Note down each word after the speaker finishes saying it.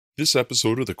This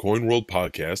episode of the Coin World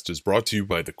Podcast is brought to you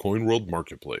by the Coin World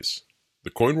Marketplace. The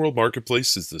Coin World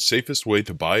Marketplace is the safest way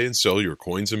to buy and sell your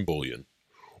coins and bullion.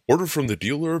 Order from the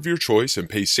dealer of your choice and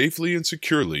pay safely and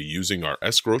securely using our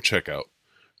escrow checkout.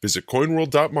 Visit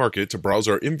coinworld.market to browse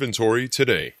our inventory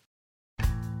today.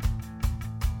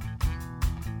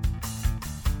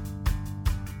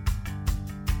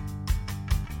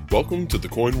 Welcome to the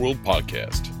Coin World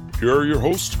Podcast. Here are your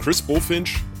hosts, Chris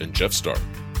Bullfinch and Jeff Stark.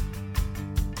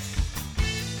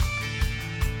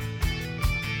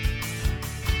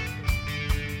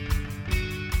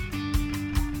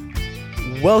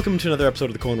 Welcome to another episode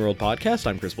of the Coin World Podcast.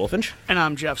 I'm Chris Bullfinch. And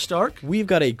I'm Jeff Stark. We've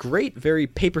got a great, very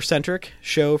paper-centric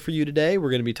show for you today. We're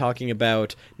going to be talking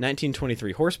about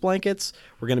 1923 horse blankets.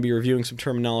 We're going to be reviewing some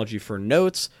terminology for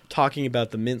notes, talking about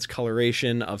the Mint's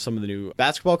coloration of some of the new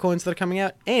basketball coins that are coming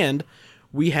out, and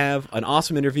we have an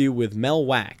awesome interview with Mel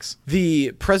Wax,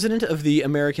 the president of the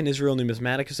American Israel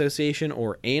Numismatic Association,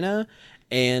 or ANA,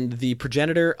 and the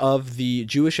progenitor of the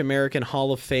Jewish American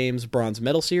Hall of Fame's Bronze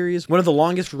Medal Series, one of the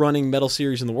longest-running medal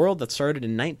series in the world that started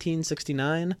in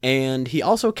 1969, and he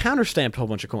also counterstamped a whole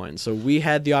bunch of coins, so we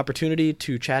had the opportunity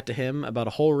to chat to him about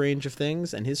a whole range of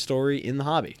things and his story in the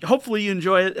hobby. Hopefully you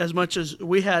enjoy it as much as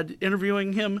we had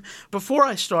interviewing him. Before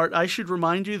I start, I should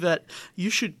remind you that you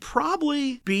should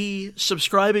probably be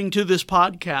subscribing to this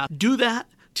podcast. Do that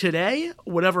today,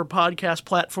 whatever podcast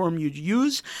platform you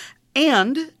use.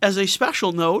 And as a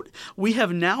special note, we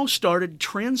have now started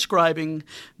transcribing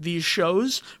these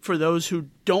shows for those who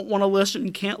don't want to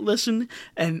listen, can't listen,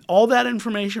 and all that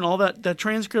information, all that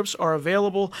transcripts are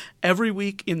available every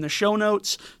week in the show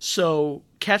notes. So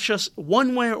catch us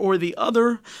one way or the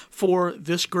other for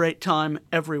this great time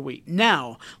every week.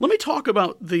 Now, let me talk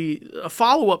about the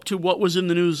follow-up to what was in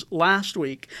the news last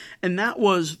week, and that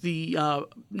was the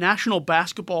National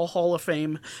Basketball Hall of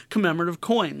Fame commemorative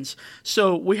coins.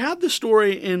 So we had the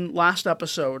story in last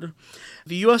episode.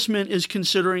 The U.S. Mint is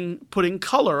considering putting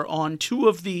color on two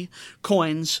of the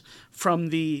coins from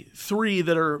the three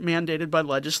that are mandated by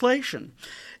legislation.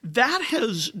 That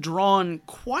has drawn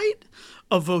quite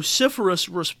a vociferous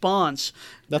response.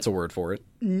 That's a word for it.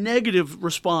 Negative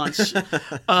response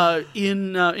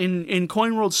in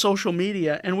Coin World social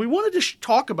media, and we wanted to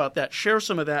talk about that, share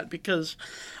some of that, because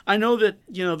I know that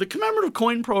the commemorative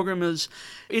coin program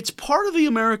it's part of the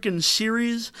American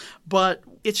series, but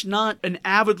it's not an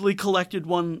avidly collected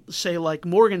one, say like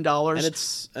Morgan dollars.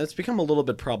 And it's become a little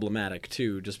bit problematic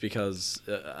too, just because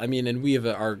and we have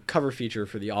our cover feature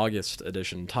for the August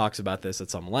edition talks about this at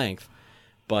some length,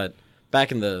 but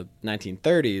back in the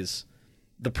 1930s.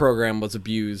 The program was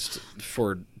abused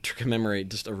to commemorate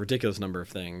just a ridiculous number of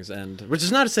things, and which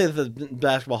is not to say that the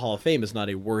Basketball Hall of Fame is not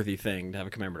a worthy thing to have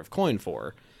a commemorative coin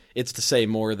for. It's to say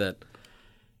more that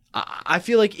I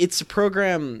feel like it's a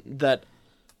program that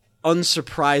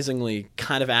unsurprisingly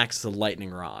kind of acts as a lightning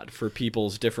rod for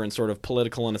people's different sort of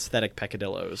political and aesthetic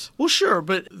peccadillos. Well, sure,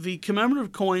 but the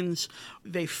commemorative coins,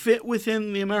 they fit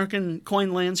within the American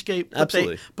coin landscape.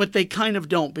 Absolutely. But they kind of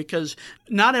don't, because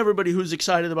not everybody who's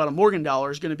excited about a Morgan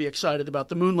dollar is going to be excited about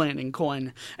the moon landing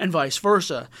coin, and vice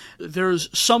versa.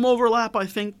 There's some overlap, I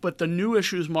think, but the new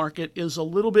issues market is a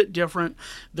little bit different.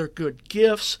 They're good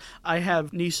gifts. I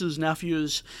have nieces,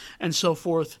 nephews, and so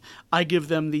forth. I give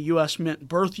them the U.S. Mint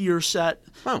birth year set,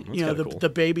 cool.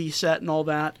 The baby set and all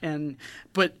that,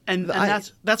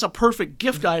 that's a perfect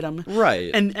gift item, right?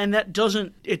 And that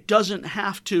doesn't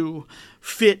have to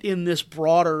fit in this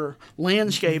broader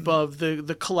landscape of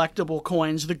the collectible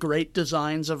coins, the great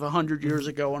designs of 100 years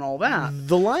ago, and all that.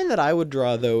 The line that I would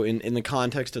draw, though, in the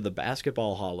context of the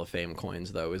Basketball Hall of Fame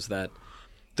coins, though, is that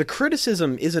the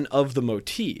criticism isn't of the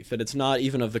motif, and it's not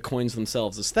even of the coins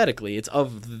themselves aesthetically. It's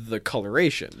of the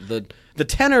coloration. The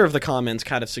tenor of the comments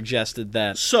kind of suggested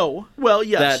that. So, well,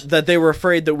 yes, that they were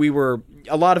afraid that we were.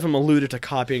 A lot of them alluded to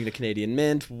copying the Canadian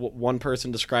Mint. One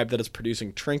person described that as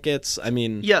producing trinkets.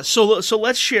 Yeah. So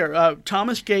let's share.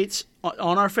 Thomas Gates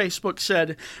on our Facebook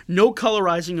said, no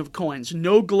colorizing of coins,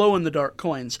 no glow-in-the-dark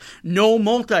coins, no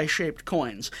multi-shaped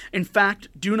coins. In fact,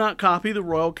 do not copy the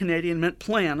Royal Canadian Mint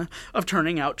plan of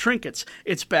turning out trinkets.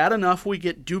 It's bad enough we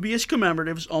get dubious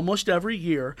commemoratives almost every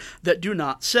year that do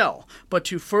not sell, but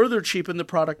to further cheapen the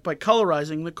product by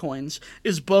colorizing the coins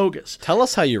is bogus. Tell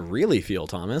us how you really feel,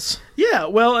 Thomas. Yeah,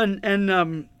 well,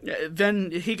 and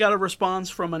then he got a response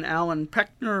from an Alan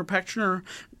Pechner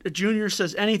Jr.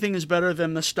 says anything is better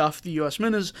than the stuff the U.S.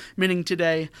 Mint is minting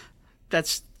today.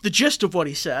 That's the gist of what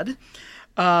he said.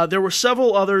 There were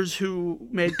several others who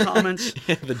made comments.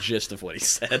 The gist of what he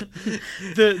said.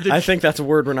 The I think that's a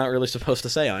word we're not really supposed to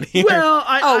say on here. Well,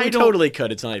 I we don't- totally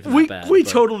could. It's not even we that bad. we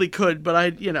but- totally could,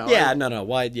 but Yeah, no.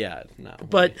 Why? Yeah, no.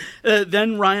 But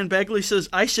then Ryan Begley says,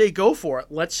 "I say go for it.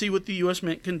 Let's see what the U.S.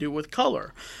 Mint can do with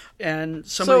color." And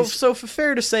So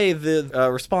fair to say the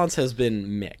response has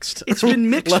been mixed. it's been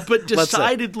mixed, but let's say.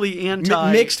 decidedly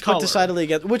anti. Mixed, color. but decidedly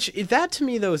against. Which that to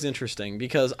me though is interesting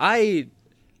because I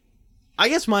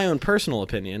guess my own personal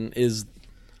opinion is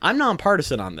I'm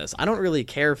nonpartisan on this. I don't really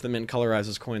care if the mint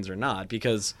colorizes coins or not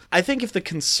because I think if the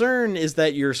concern is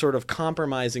that you're sort of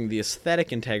compromising the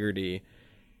aesthetic integrity,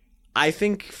 I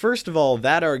think first of all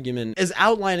that argument is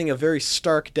outlining a very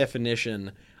stark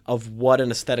definition of what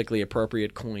an aesthetically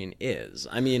appropriate coin is.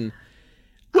 I mean,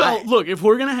 Well, look, if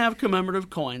we're going to have commemorative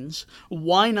coins,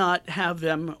 why not have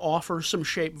them offer some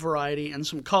shape variety and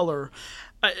some color?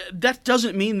 That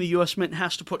doesn't mean the U.S. Mint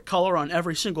has to put color on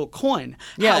every single coin.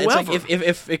 yeah, However, it's like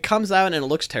if it comes out and it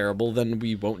looks terrible, then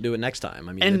we won't do it next time.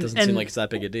 I mean, it doesn't seem like it's that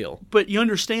big a deal. But you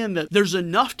understand that there's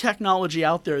enough technology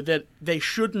out there that they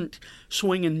shouldn't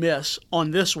swing and miss on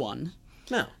this one.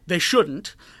 No. They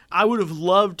shouldn't. I would have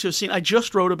loved to have seen. I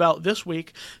just wrote about this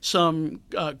week some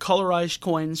colorized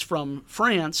coins from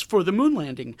France for the moon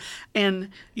landing, and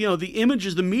the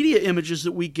images, the media images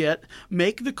that we get,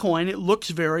 make the coin. It looks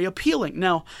very appealing.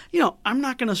 Now, I'm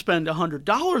not going to spend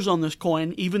 $100 on this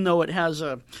coin, even though it has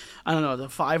the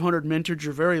 500 mintage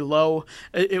or very low.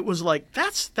 It was like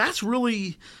that's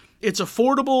really. It's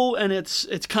affordable and it's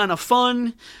kind of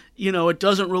fun. It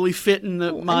doesn't really fit in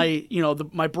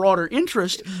my broader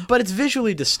interest. But it's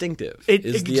visually distinctive.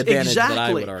 Is the advantage that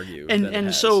I would argue.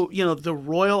 And so the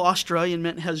Royal Australian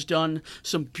Mint has done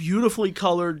some beautifully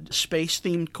colored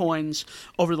space-themed coins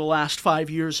over the last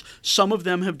 5 years. Some of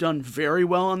them have done very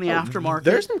well on the aftermarket.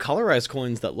 There's some colorized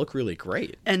coins that look really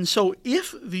great. And so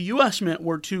if the U.S. Mint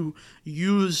were to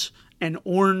use an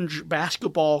orange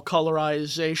basketball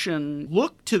colorization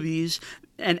look to these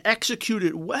and execute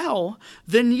it well,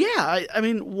 then yeah, I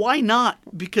mean, why not?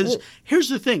 Because here's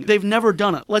the thing. They've never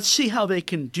done it. Let's see how they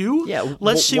can do. Yeah,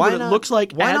 Let's see what it looks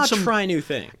like. Why not try new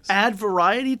things? Add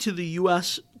variety to the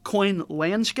U.S. coin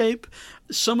landscape.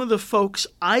 Some of the folks,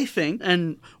 I think,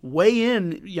 and weigh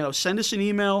in, send us an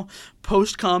email,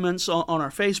 post comments on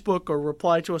our Facebook or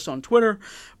reply to us on Twitter.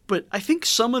 But I think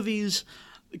some of these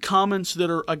comments that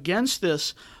are against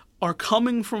this are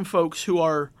coming from folks who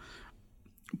are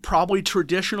probably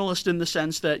traditionalist in the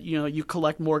sense that you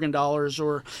collect Morgan dollars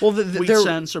or wheat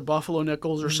cents or Buffalo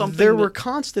nickels or something. There were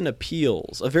constant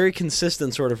appeals. A very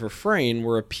consistent sort of refrain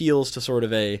were appeals to sort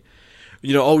of a,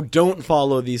 don't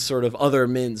follow these sort of other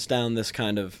mints down this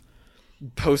kind of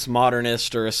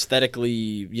postmodernist or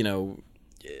aesthetically,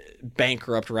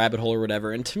 bankrupt rabbit hole or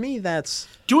whatever. And to me, that's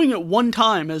doing it one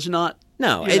time is not.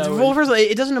 No, first of all,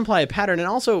 it doesn't imply a pattern. And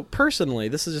also, personally,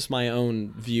 this is just my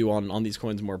own view on these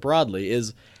coins more broadly,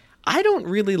 is I don't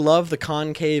really love the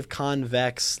concave,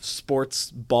 convex, sports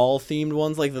ball-themed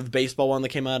ones, like the baseball one that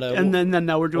came out of... And then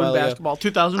now we're doing basketball.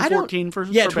 2014 for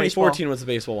Yeah, for 2014 baseball. was the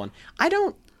baseball one. I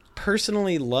don't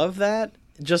personally love that,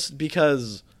 just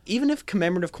because even if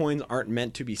commemorative coins aren't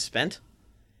meant to be spent,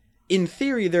 in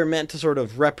theory, they're meant to sort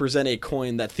of represent a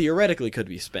coin that theoretically could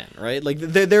be spent, right? Like,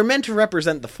 they're meant to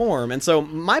represent the form. And so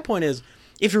my point is,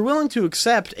 if you're willing to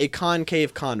accept a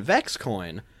concave convex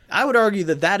coin, I would argue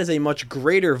that that is a much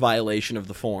greater violation of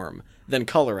the form than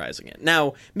colorizing it.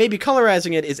 Now, maybe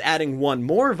colorizing it is adding one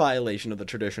more violation of the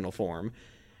traditional form,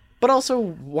 but also,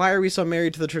 why are we so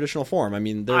married to the traditional form? I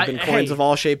mean, there have been coins of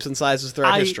all shapes and sizes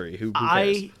throughout history. Who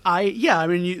cares? I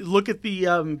mean, you look at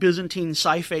the Byzantine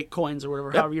Cyphate coins or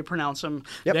whatever, however you pronounce them.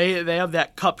 Yep. They have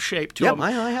that cup shape to them.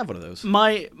 I have one of those.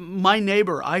 My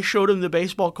neighbor, I showed him the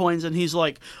baseball coins, and he's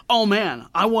like, "Oh man,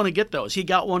 I want to get those." He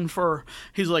got one for.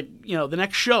 He's like, the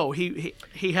next show, he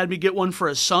had me get one for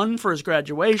his son for his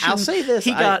graduation. I'll say this: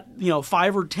 he got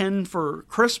 5 or 10 for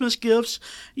Christmas gifts.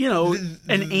 An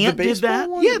aunt did that.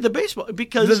 One? Yeah, the baseball,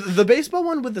 because the baseball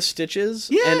one with the stitches.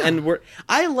 Yeah, and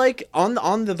I like on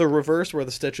the reverse where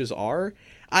the stitches are.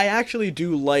 I actually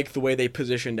do like the way they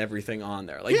positioned everything on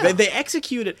there. Like they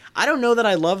execute it. I don't know that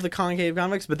I love the concave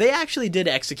convex, but they actually did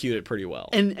execute it pretty well.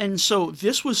 And so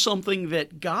this was something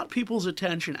that got people's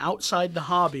attention outside the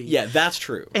hobby. Yeah, that's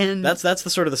true. And that's the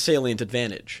sort of the salient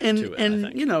advantage to it. And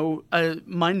I think.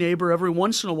 My neighbor every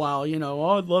once in a while,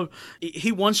 I'd love.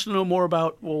 He wants to know more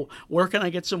about. Well, where can I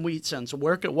get some wheat cents?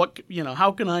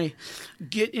 How can I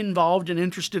get involved and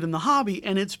interested in the hobby?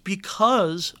 And it's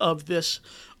because of this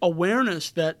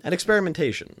awareness that and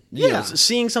experimentation,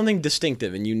 seeing something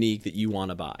distinctive and unique that you want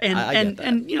to buy. I get that.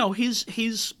 And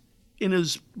he's in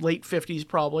his late 50s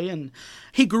probably, and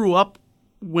he grew up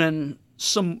when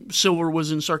some silver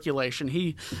was in circulation.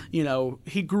 He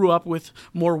grew up with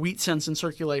more wheat cents in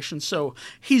circulation, so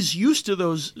he's used to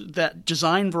that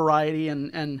design variety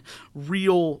and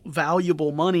real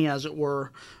valuable money, as it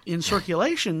were, in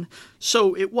circulation.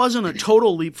 So it wasn't a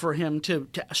total leap for him to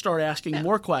start asking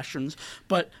more questions,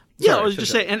 but. Yeah, I was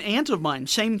just saying, an aunt of mine,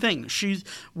 same thing.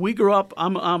 We grew up.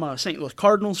 I'm a St. Louis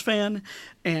Cardinals fan,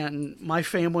 and my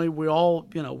family, we all,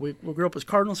 we grew up as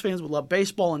Cardinals fans. We love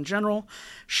baseball in general.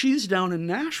 She's down in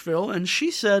Nashville, and she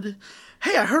said,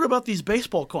 "Hey, I heard about these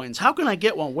baseball coins. How can I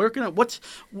get one? Where can I?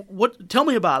 What? Tell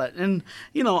me about it." And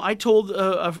I told,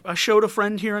 I showed a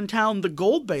friend here in town the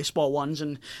gold baseball ones,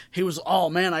 and he was,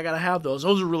 "Oh man, I gotta have those.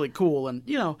 Those are really cool." And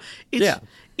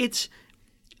it's.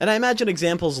 And I imagine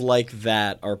examples like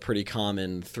that are pretty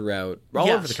common throughout all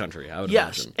over the country, I would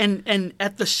imagine. And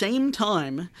at the same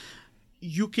time,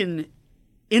 you can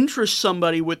interest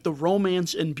somebody with the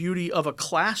romance and beauty of a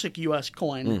classic U.S.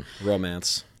 coin.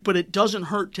 Romance. But it doesn't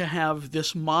hurt to have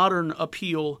this modern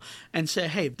appeal and say,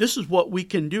 hey, this is what we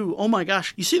can do. Oh my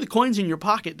gosh, you see the coins in your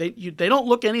pocket. They don't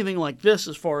look anything like this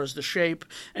as far as the shape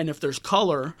and if there's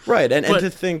color. Right, and to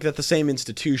think that the same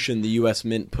institution, the U.S.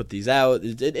 Mint, put these out.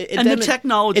 The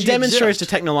technology it demonstrates exists. the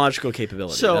technological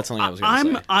capability. So that's something I was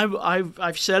going to say.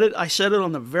 I've said it. I said it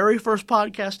on the very first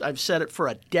podcast. I've said it for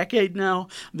a decade now.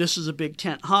 This is a big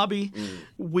tent hobby.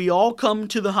 We all come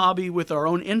to the hobby with our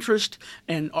own interest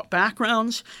and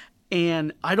backgrounds.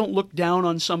 And I don't look down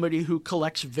on somebody who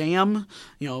collects VAM,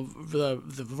 the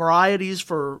varieties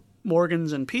for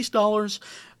Morgans and Peace dollars.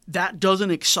 That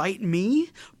doesn't excite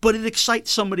me, but it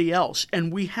excites somebody else.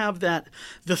 And we have that.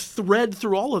 The thread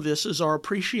through all of this is our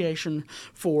appreciation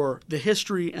for the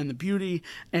history and the beauty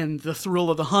and the thrill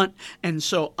of the hunt. And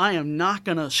so I am not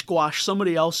going to squash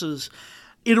somebody else's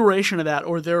iteration of that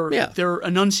or their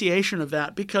enunciation of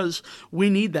that, because we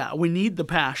need that. We need the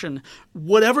passion,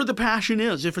 whatever the passion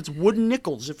is. If it's wooden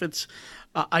nickels, if it's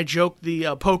I joke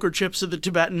the poker chips of the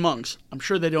Tibetan monks. I'm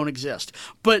sure they don't exist.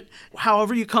 But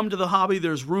however you come to the hobby,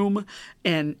 there's room.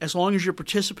 And as long as you're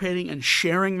participating and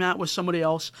sharing that with somebody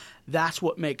else, that's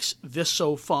what makes this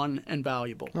so fun and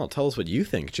valuable. Well, tell us what you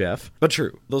think, Jeff. But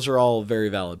true, those are all very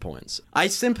valid points. I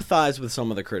sympathize with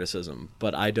some of the criticism,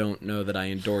 but I don't know that I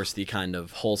endorse the kind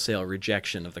of wholesale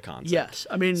rejection of the concept. Yes.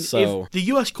 I mean, if the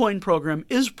U.S. coin program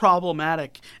is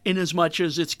problematic in as much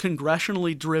as it's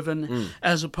congressionally driven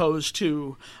as opposed to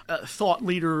thought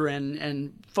leader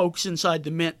and folks inside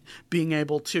the Mint being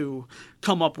able to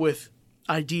come up with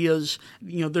ideas.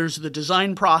 There's the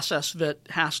design process that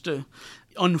has to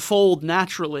unfold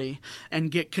naturally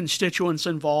and get constituents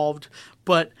involved,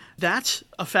 but that's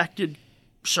affected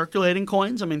circulating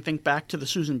coins. I mean, think back to the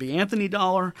Susan B. Anthony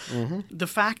dollar. The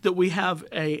fact that we have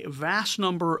a vast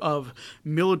number of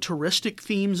militaristic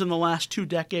themes in the last 2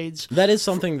 decades. That is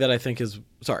something that I think is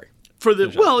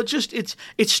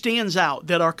it stands out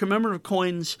that our commemorative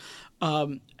coins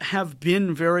have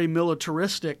been very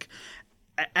militaristic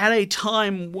at a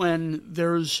time when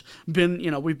there's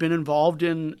been, we've been involved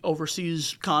in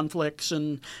overseas conflicts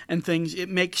and things. It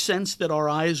makes sense that our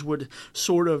eyes would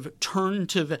sort of turn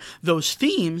to those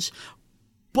themes.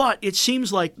 But it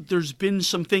seems like there's been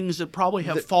some things that probably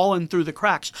have fallen through the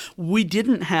cracks. We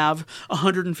didn't have a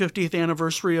 150th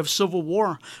anniversary of Civil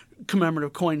War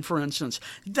commemorative coin, for instance.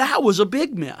 That was a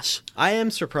big miss. I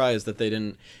am surprised that they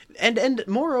didn't. And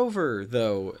moreover,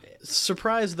 though,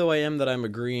 surprised though I am that I'm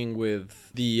agreeing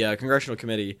with the Congressional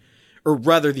Committee, or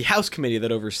rather the House Committee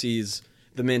that oversees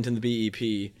the Mint and the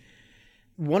BEP.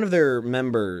 One of their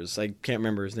members, I can't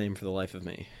remember his name for the life of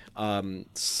me,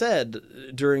 said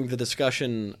during the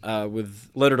discussion with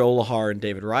Leonard Olahar and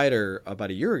David Ryder about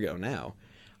a year ago now,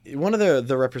 one of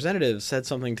the representatives said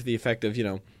something to the effect of,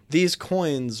 these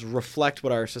coins reflect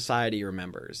what our society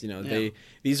remembers.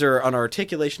 These are an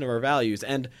articulation of our values.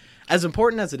 And as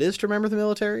important as it is to remember the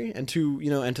military and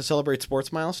to celebrate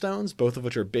sports milestones, both of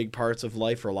which are big parts of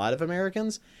life for a lot of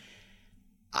Americans,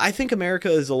 I think America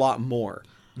is a lot more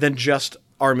than just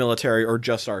our military or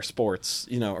just our sports,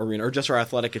 arena, or just our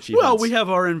athletic achievements. Well, we have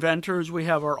our inventors, we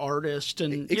have our artists,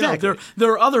 and exactly.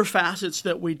 There are other facets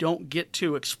that we don't get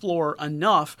to explore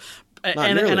enough.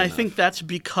 And I think that's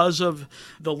because of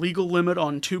the legal limit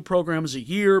on 2 programs a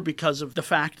year, because of the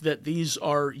fact that these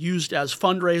are used as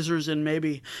fundraisers, and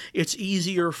maybe it's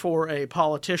easier for a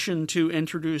politician to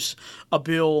introduce a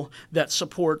bill that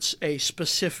supports a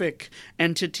specific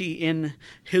entity in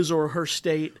his or her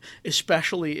state,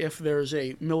 especially if there's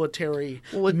a military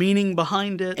meaning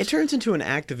behind it. It turns into an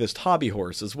activist hobby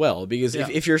horse as well, because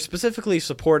if you're specifically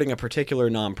supporting a particular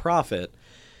nonprofit,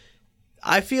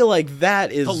 I feel like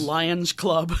that is The Lions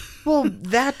Club. well,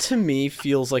 that to me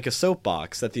feels like a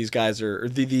soapbox that these guys are, or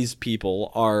these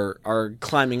people are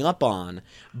climbing up on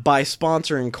by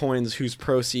sponsoring coins whose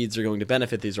proceeds are going to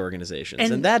benefit these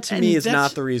organizations, and that to me is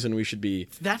not the reason we should be.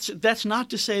 That's not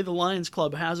to say the Lions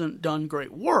Club hasn't done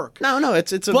great work. No,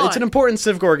 it's an important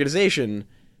civic organization.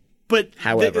 But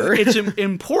however, its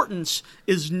importance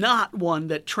is not one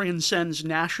that transcends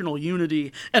national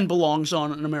unity and belongs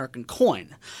on an American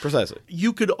coin. Precisely.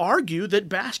 You could argue that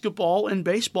basketball and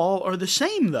baseball are the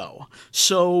same, though.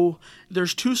 So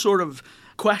there's two sort of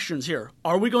questions here.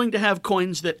 Are we going to have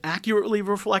coins that accurately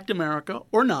reflect America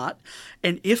or not?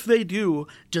 And if they do,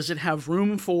 does it have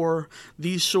room for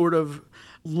these sort of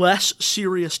less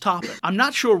serious topic? I'm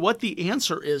not sure what the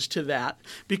answer is to that,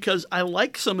 because I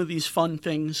like some of these fun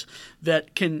things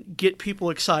that can get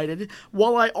people excited,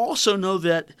 while I also know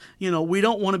that, we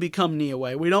don't want to become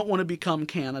Niue. We don't want to become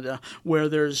Canada, where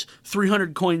there's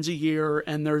 300 coins a year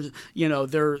and there's,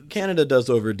 Canada does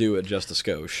overdo it just a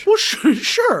skosh. Well,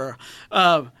 sure.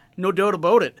 No doubt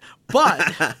about it.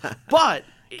 But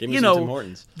Give me some Tim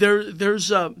Hortons. There's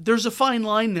a fine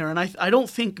line there, and I don't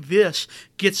think this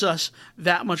gets us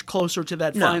that much closer to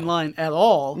that fine line at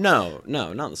all. No,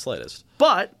 not in the slightest.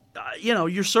 But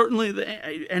you're certainly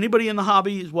anybody in the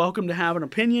hobby is welcome to have an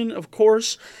opinion, of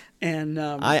course. And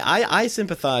I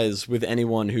sympathize with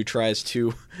anyone who tries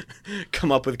to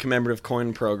come up with commemorative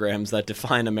coin programs that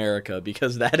define America,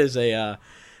 because that is an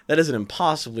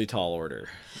impossibly tall order.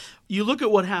 You look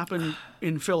at what happened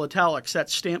in philatelics, that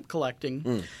stamp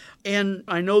collecting, and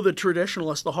I know the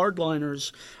traditionalists, the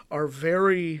hardliners, are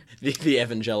very... The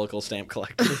evangelical stamp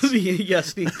collectors.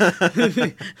 Yes,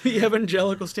 the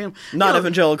evangelical stamp. Not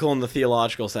evangelical in the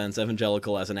theological sense,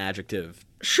 evangelical as an adjective.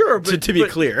 Sure, but... To be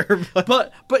clear.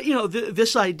 But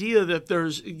this idea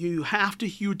that you have to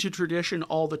hew to tradition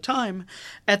all the time,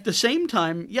 at the same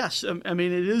time, yes, I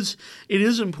mean, it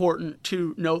is important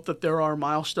to note that there are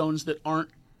milestones that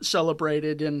aren't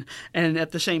celebrated, and at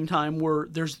the same time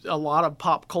there's a lot of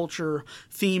pop culture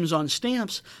themes on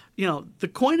stamps.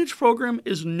 The coinage program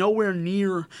is nowhere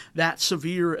near that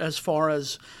severe as far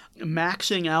as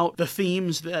maxing out the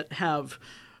themes that have,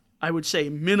 I would say,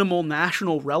 minimal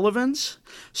national relevance.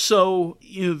 So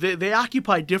they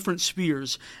occupy different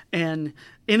spheres, and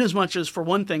in as much as, for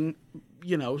one thing,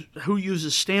 who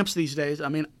uses stamps these days? I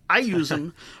mean, I use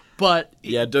them, but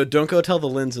yeah, don't go tell the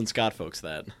Linz and Scott folks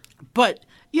that. But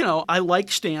I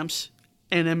like stamps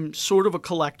and am sort of a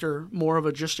collector, more of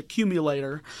a just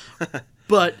accumulator.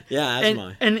 But yeah,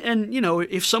 and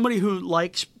if somebody who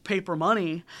likes paper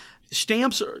money,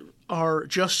 stamps are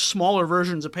just smaller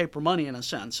versions of paper money in a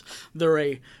sense.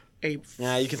 They're you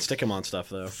can stick them on stuff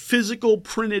though. Physical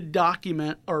printed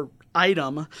document or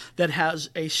item that has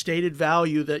a stated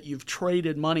value that you've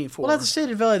traded money for. Well, that's a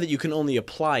stated value that you can only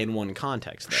apply in one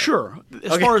context, though. Sure,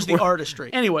 as far as the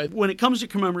artistry. Anyway, when it comes to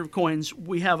commemorative coins,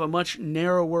 we have a much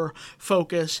narrower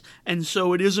focus, and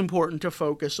so it is important to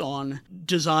focus on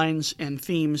designs and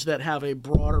themes that have a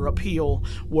broader appeal,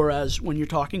 whereas when you're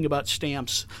talking about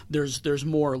stamps, there's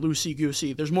more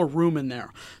loosey-goosey, there's more room in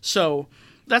there. So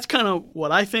that's kind of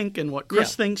what I think and what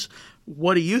Chris thinks.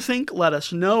 What do you think? Let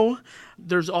us know.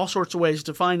 There's all sorts of ways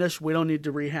to find us. We don't need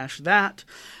to rehash that.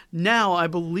 Now, I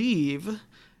believe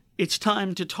it's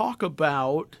time to talk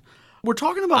about... We're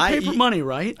talking about paper money,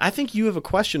 right? I think you have a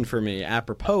question for me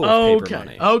apropos of paper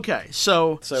money. Okay.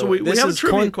 So we have a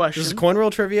trivia question. This is Coin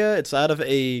World Trivia. It's out of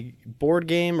a board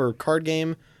game or card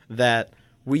game that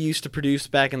we used to produce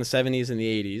back in the 70s and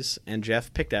the 80s, and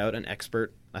Jeff picked out an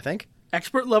expert, I think.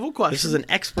 Expert level question. This is an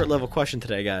expert level question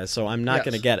today, guys, so I'm not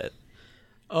going to get it.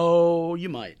 Oh, you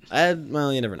might.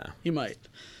 Well, you never know. You might.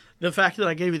 The fact that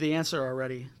I gave you the answer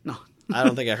already, no. I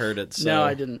don't think I heard it. So. No,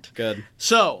 I didn't. Good.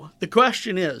 So, the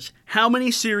question is, how many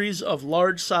series of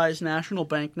large-size national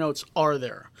banknotes are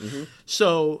there? Mm-hmm.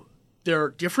 So, there are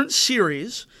different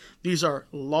series. These are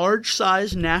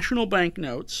large-size national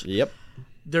banknotes. Yep.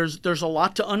 There's a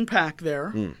lot to unpack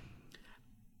there.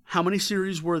 How many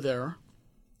series were there?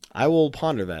 I will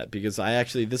ponder that, because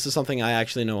this is something I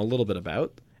actually know a little bit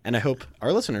about, and I hope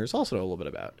our listeners also know a little bit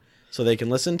about. So they can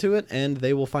listen to it, and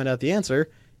they will find out the answer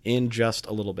in just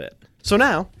a little bit. So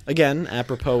now, again,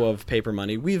 apropos of paper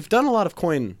money, we've done a lot of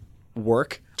coin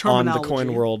work on the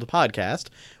Coin World podcast,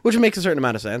 which makes a certain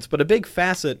amount of sense, but a big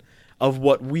facet of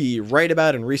what we write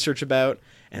about and research about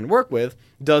and work with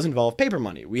does involve paper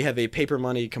money. We have a paper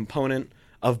money component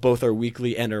of both our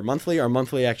weekly and our monthly. Our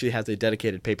monthly actually has a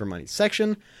dedicated paper money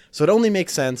section, so it only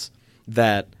makes sense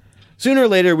that sooner or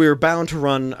later we were bound to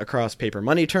run across paper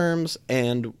money terms,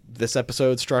 and this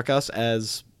episode struck us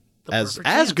as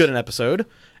good an episode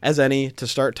as any to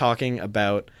start talking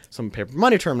about some paper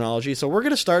money terminology. So we're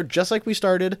going to start just like we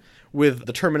started with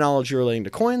the terminology relating to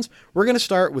coins. We're going to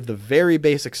start with the very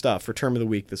basic stuff for term of the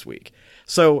week this week.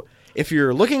 So if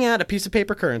you're looking at a piece of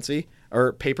paper currency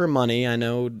or paper money, I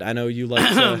know you like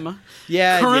to,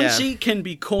 currency can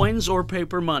be coins or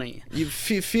paper money. You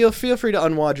feel free to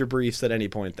unwad your briefs at any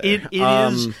point there. It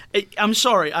is. I'm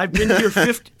sorry. I've been here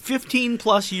 15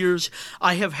 plus years.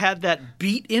 I have had that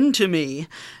beat into me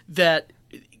that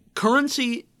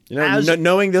currency.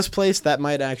 Knowing this place, that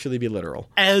might actually be literal.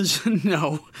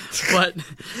 No, but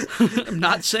I'm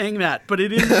not saying that. But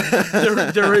it is.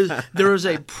 There is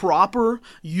a proper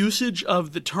usage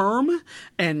of the term,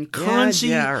 and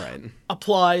currency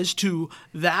applies to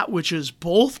that which is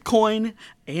both coin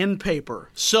and paper.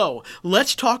 So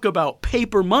let's talk about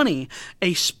paper money,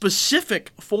 a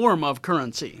specific form of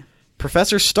currency.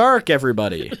 Professor Stark,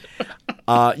 everybody.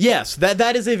 Yes,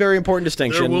 that is a very important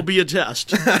distinction. There will be a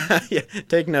test. Yeah,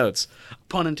 take notes.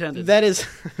 Pun intended. That is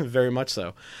very much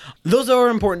so. Those are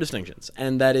important distinctions,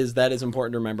 and that is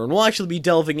important to remember. And we'll actually be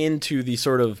delving into the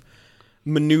sort of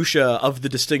minutia of the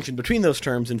distinction between those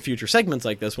terms in future segments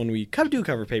like this when we do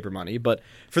cover paper money. But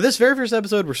for this very first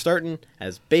episode, we're starting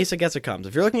as basic as it comes.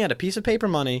 If you're looking at a piece of paper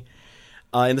money,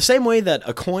 in the same way that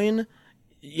a coin,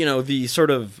 the sort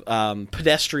of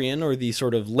pedestrian or the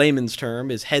sort of layman's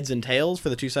term is heads and tails for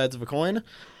the two sides of a coin,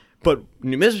 but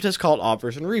numismatists call it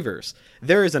obverse and reverse.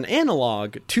 There is an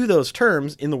analog to those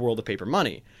terms in the world of paper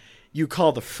money. You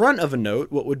call the front of a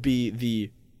note what would be the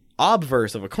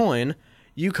obverse of a coin.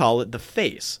 You call it the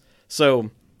face. So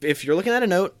if you're looking at a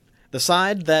note, the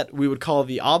side that we would call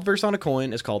the obverse on a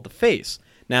coin is called the face.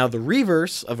 Now the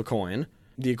reverse of a coin,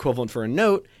 the equivalent for a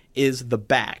note, is the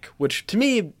back, which to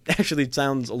me actually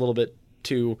sounds a little bit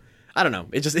too, I don't know.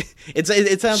 It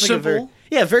sounds simple.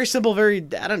 Like very simple,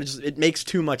 it makes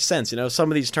too much sense.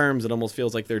 Some of these terms, it almost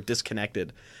feels like they're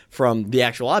disconnected from the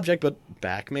actual object, but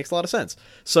back makes a lot of sense.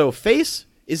 So face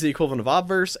is the equivalent of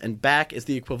obverse and back is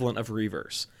the equivalent of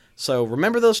reverse. So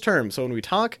remember those terms. So when we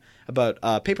talk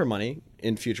about paper money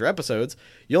in future episodes,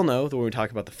 you'll know that when we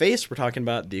talk about the face, we're talking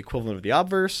about the equivalent of the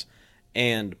obverse,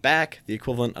 and back, the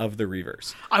equivalent of the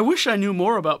reverse. I wish I knew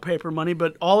more about paper money,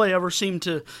 but all I ever seem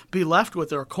to be left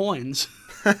with are coins.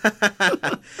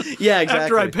 Yeah, exactly.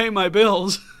 After I pay my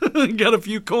bills, get a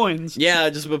few coins. Yeah,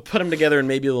 just put them together and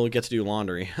maybe they'll get to do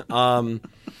laundry.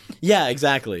 Yeah,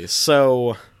 exactly.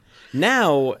 So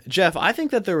now, Jeff, I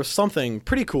think that there was something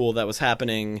pretty cool that was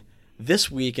happening this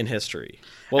week in history.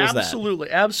 What was that?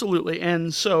 Absolutely.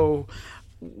 And so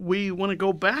we want to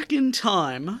go back in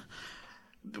time.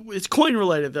 It's coin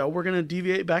related, though. We're going to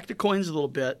deviate back to coins a little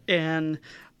bit. And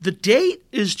the date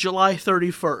is July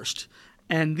 31st.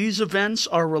 And these events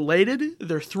are related.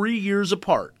 They're 3 years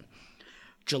apart.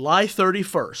 July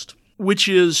 31st, which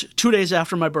is 2 days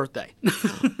after my birthday.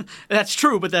 That's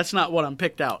true, but that's not what I'm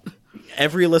picked out.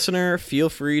 Every listener, feel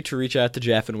free to reach out to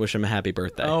Jeff and wish him a happy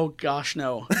birthday. Oh, gosh,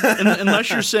 no. Unless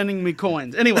you're sending me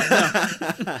coins. Anyway,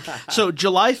 no. So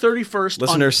July 31st.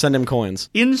 Listeners, send him coins.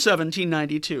 In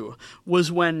 1792 was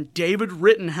when David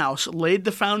Rittenhouse laid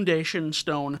the foundation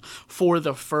stone for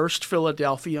the first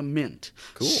Philadelphia Mint.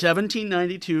 Cool.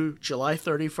 1792, July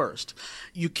 31st.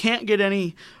 You can't get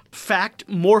any fact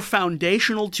more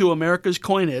foundational to America's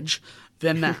coinage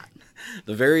than that.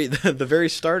 The very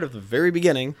start of the very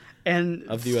beginning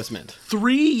of the U.S. Mint.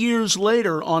 3 years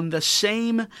later, on the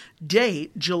same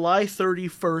date, July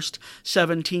 31st,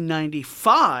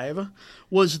 1795,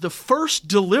 was the first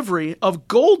delivery of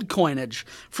gold coinage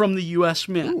from the U.S.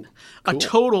 Mint. Ooh, cool. A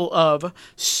total of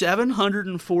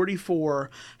 744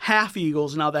 half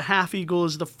eagles. Now, the half eagle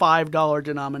is the $5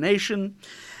 denomination.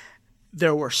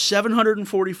 There were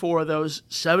 744 of those,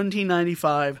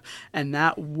 1795, and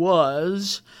that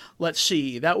was,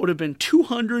 that would have been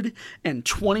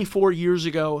 224 years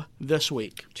ago this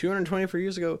week. 224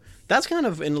 years ago. That's kind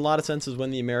of, in a lot of senses,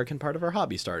 when the American part of our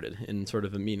hobby started, in sort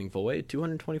of a meaningful way,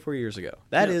 224 years ago.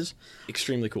 That is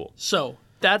extremely cool. So,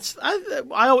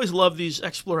 I always love these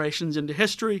explorations into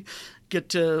history. Get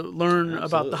to learn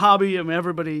about the hobby. I mean,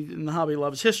 everybody in the hobby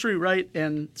loves history, right?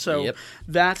 And so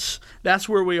that's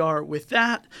where we are with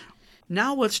that.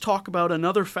 Now let's talk about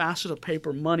another facet of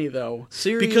paper money, though,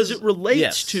 because it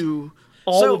relates to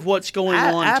all of what's going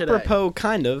on today. Apropos,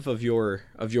 kind of your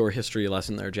history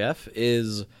lesson there, Jeff,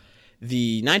 is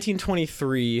the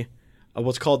 1923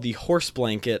 what's called the horse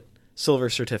blanket silver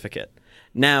certificate.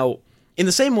 Now, in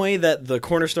the same way that the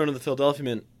cornerstone of the Philadelphia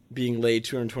Mint being laid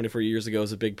 224 years ago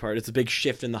is a big part. It's a big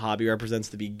shift in the hobby, represents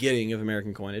the beginning of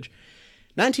American coinage.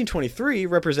 1923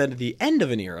 represented the end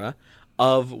of an era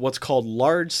of what's called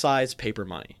large-size paper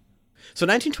money. So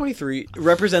 1923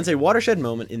 represents a watershed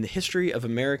moment in the history of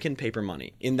American paper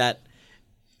money, in that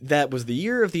that was the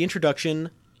year of the introduction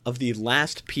of the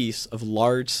last piece of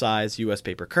large-size U.S.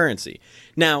 paper currency.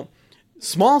 Now,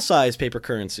 small-size paper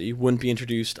currency wouldn't be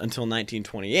introduced until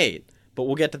 1928, but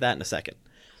we'll get to that in a second.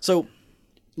 So,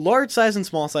 large-size and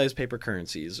small-size paper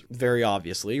currencies, very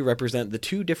obviously, represent the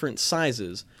two different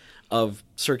sizes of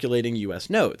circulating U.S.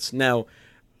 notes. Now,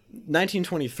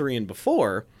 1923 and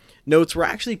before, notes were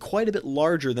actually quite a bit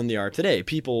larger than they are today.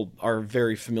 People are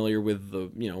very familiar with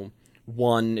the,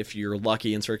 one, if you're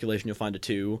lucky in circulation, you'll find a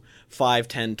 $2, $5,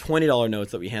 $10, $20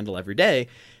 notes that we handle every day.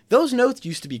 Those notes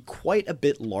used to be quite a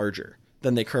bit larger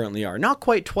than they currently are. Not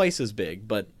quite twice as big,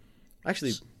 but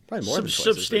actually probably more than twice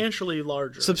substantially as big.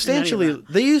 Larger. Substantially,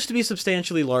 they used to be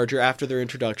substantially larger after their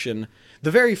introduction.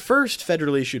 The very first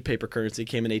federally issued paper currency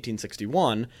came in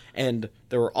 1861, and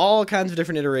there were all kinds of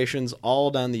different iterations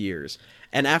all down the years.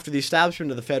 And after the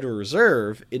establishment of the Federal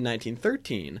Reserve in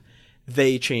 1913,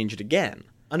 they changed again.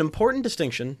 An important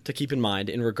distinction to keep in mind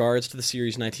in regards to the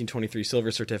Series 1923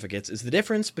 silver certificates is the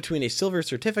difference between a silver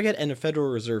certificate and a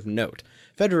Federal Reserve note.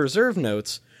 Federal Reserve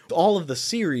notes, all of the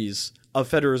series of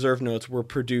Federal Reserve notes were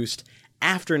produced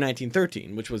after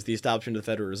 1913, which was the establishment of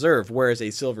the Federal Reserve, whereas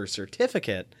a silver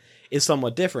certificate is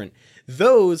somewhat different.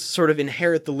 Those sort of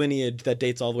inherit the lineage that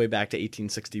dates all the way back to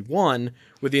 1861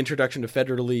 with the introduction of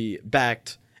federally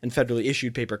backed and federally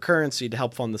issued paper currency to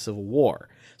help fund the Civil War.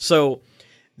 So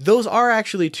those are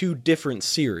actually two different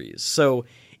series. So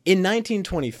in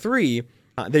 1923,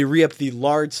 they re-upped the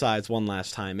large size one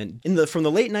last time. And from the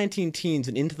late 19-teens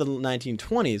and into the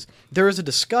 1920s, there was a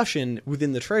discussion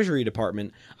within the Treasury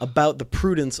Department about the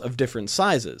prudence of different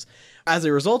sizes. As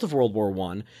a result of World War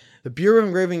I, the Bureau of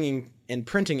Engraving and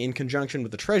Printing, in conjunction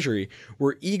with the Treasury,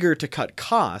 were eager to cut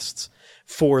costs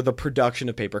for the production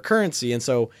of paper currency. And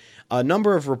so a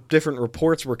number of different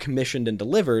reports were commissioned and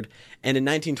delivered, and in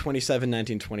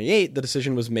 1927-1928, the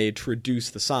decision was made to reduce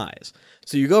the size.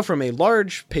 So you go from a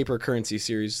large paper currency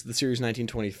series, the Series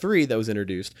 1923 that was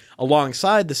introduced,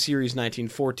 alongside the Series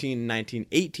 1914 and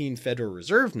 1918 Federal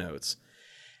Reserve notes,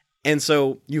 and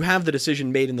so you have the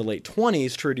decision made in the late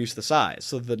 20s to reduce the size.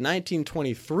 So the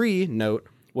 1923 note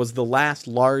was the last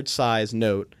large size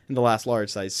note in the last large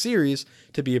size series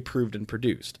to be approved and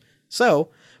produced. So,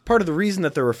 part of the reason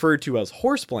that they're referred to as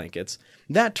horse blankets,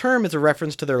 that term is a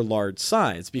reference to their large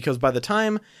size, because by the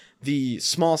time the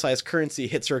small size currency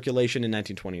hit circulation in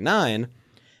 1929,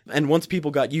 and once people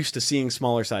got used to seeing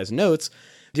smaller size notes,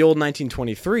 the old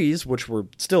 1923s, which were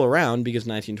still around because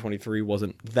 1923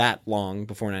 wasn't that long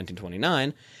before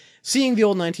 1929, seeing the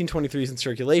old 1923s in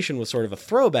circulation was sort of a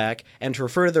throwback, and to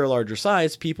refer to their larger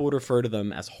size, people would refer to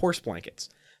them as horse blankets.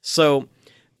 So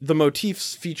the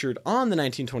motifs featured on the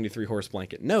 1923 horse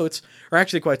blanket notes are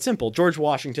actually quite simple. George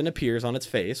Washington appears on its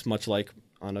face, much like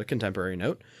on a contemporary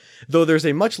note, though there's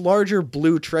a much larger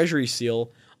blue treasury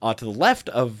seal to the left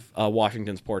of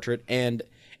Washington's portrait, and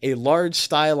a large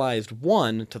stylized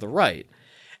 1 to the right.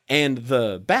 And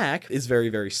the back is very,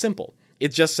 very simple.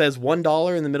 It just says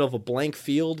 $1 in the middle of a blank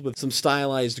field with some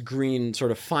stylized green sort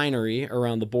of finery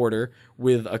around the border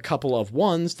with a couple of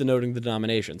 1s denoting the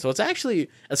denomination. So it's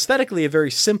actually aesthetically a very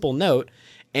simple note,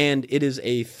 and it is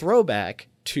a throwback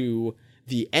to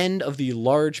the end of the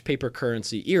large paper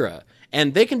currency era.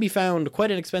 And they can be found quite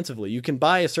inexpensively. You can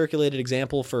buy a circulated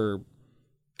example for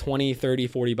 20, 30,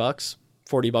 40 bucks.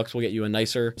 $40 will get you a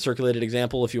nicer circulated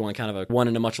example. If you want kind of a one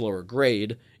in a much lower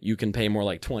grade, you can pay more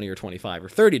like $20 or $25 or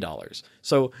 $30.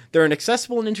 So they're an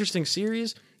accessible and interesting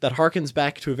series that harkens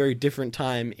back to a very different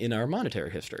time in our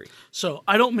monetary history. So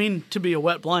I don't mean to be a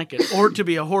wet blanket or to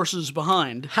be a horse's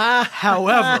behind.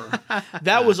 However,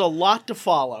 that was a lot to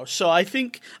follow. So I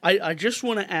think I just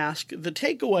want to ask, the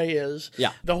takeaway is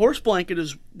the horse blanket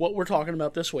is what we're talking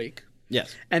about this week.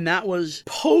 Yes. And that was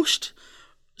post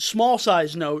small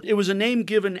size note. It was a name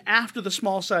given after the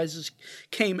small sizes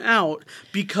came out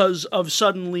because of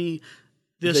suddenly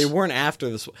this. They weren't after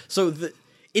this. So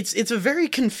it's a very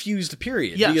confused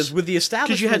period. Yes. Because with the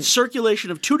establishment, because you had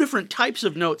circulation of two different types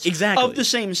of notes exactly. of the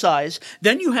same size.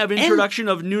 Then you have introduction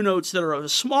of new notes that are of a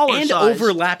smaller and size. And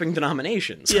overlapping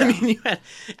denominations. Yeah.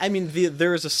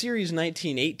 There was a Series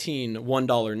 1918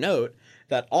 $1 note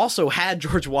that also had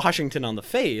George Washington on the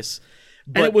face.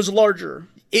 But and it was larger.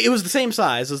 It was the same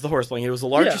size as the horse blanket. It was a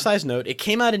larger size note. It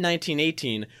came out in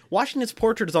 1918. Washington's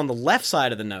portrait is on the left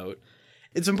side of the note.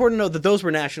 It's important to note that those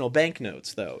were national bank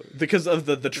notes, though, because of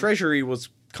the Treasury was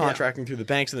contracting through the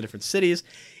banks in the different cities.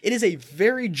 It is a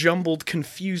very jumbled,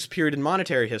 confused period in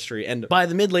monetary history, and by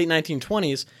the mid-late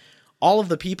 1920s, all of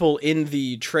the people in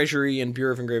the Treasury and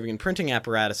Bureau of Engraving and Printing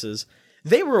apparatuses,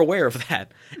 they were aware of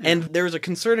that, and there was a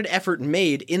concerted effort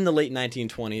made in the late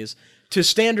 1920s to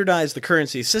standardize the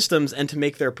currency systems and to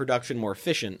make their production more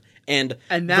efficient. And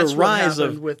that's the what rise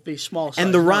happened of with the small size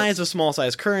and the notes. rise of small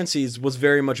size currencies was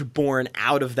very much born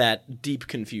out of that deep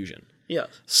confusion. Yeah.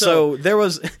 So there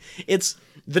was, it's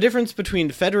the difference between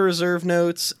Federal Reserve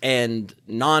notes and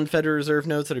non-Federal Reserve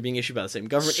notes that are being issued by the same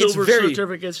government. Silver it's very,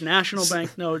 certificates, national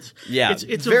bank notes. Yeah,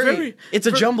 It's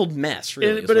a jumbled mess,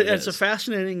 really. But it's a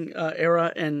fascinating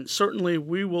era, and certainly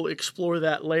we will explore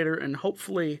that later and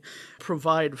hopefully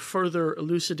provide further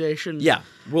elucidation. Yeah,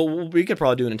 well, we could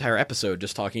probably do an entire episode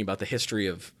just talking about the history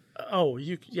of.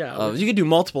 You could do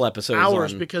multiple episodes.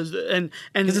 Hours because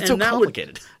it's so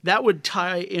complicated. That would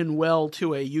tie in well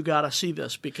to you gotta see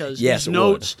this because these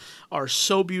notes are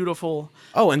so beautiful.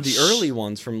 Oh, and the early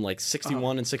ones from like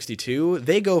 61 and 62,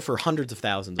 they go for hundreds of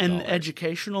thousands of dollars. And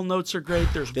educational notes are great.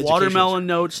 There's watermelon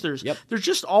notes. There's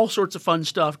just all sorts of fun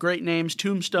stuff. Great names,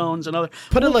 tombstones, and other.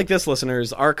 Put it like this,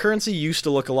 listeners: our currency used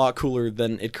to look a lot cooler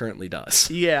than it currently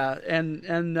does. Yeah,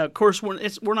 and of course we're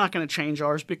not going to change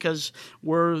ours because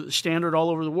we're standard all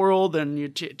over the world,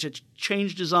 and to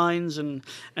change designs and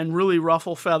really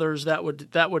ruffle feathers that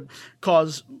would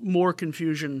cause more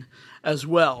confusion as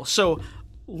well. So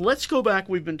let's go back.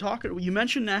 We've been talking. You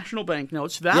mentioned national bank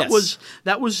notes. That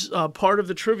was part of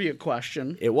the trivia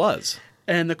question. It was.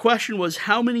 And the question was,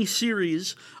 how many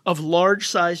series of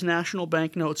large-size national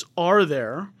bank notes are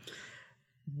there?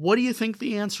 What do you think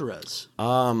the answer is?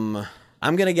 I'm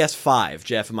going to guess 5.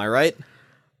 Jeff, am I right?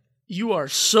 You are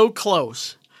so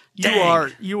close.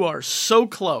 You are so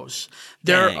close.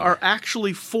 There are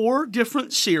actually 4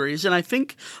 different series, and I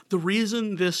think the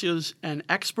reason this is an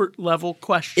expert level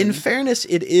question. In fairness,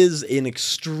 it is an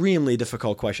extremely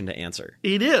difficult question to answer.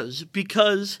 It is,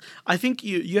 because I think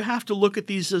you have to look at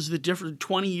these as the different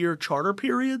 20-year charter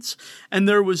periods, and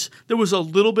there was a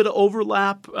little bit of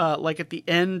overlap. Like at the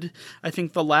end, I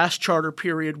think the last charter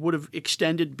period would have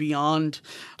extended beyond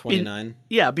 29.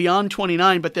 Beyond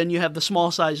 29, but then you have the small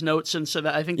size notes, and so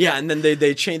that I think. Yeah, and then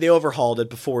they overhauled it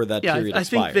before that period I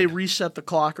expired. think they reset the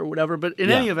clock or whatever. But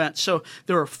in any event, so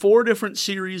there are 4 different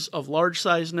series of large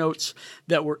size notes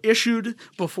that were issued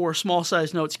before small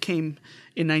size notes came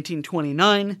in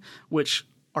 1929, which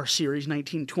are series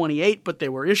 1928, but they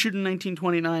were issued in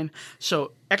 1929.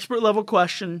 So expert level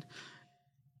question.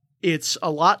 It's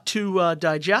a lot to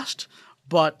digest,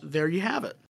 but there you have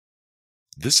it.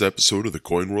 This episode of the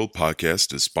Coin World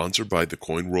podcast is sponsored by the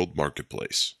Coin World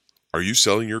Marketplace. Are you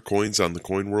selling your coins on the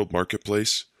Coin World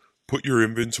Marketplace? Put your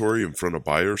inventory in front of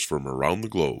buyers from around the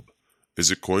globe.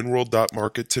 Visit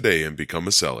coinworld.market today and become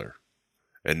a seller.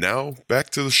 And now, back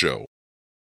to the show.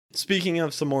 Speaking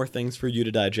of some more things for you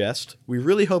to digest, we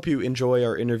really hope you enjoy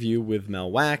our interview with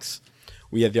Mel Wax.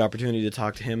 We had the opportunity to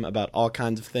talk to him about all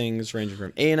kinds of things, ranging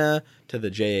from ANA to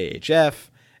the JAHF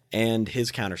and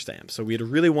his counterstamp. So we had a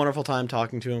really wonderful time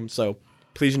talking to him, so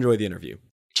please enjoy the interview.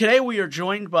 Today we are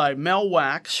joined by Mel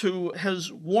Wax, who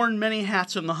has worn many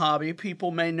hats in the hobby.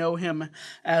 People may know him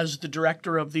as the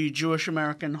director of the Jewish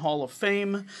American Hall of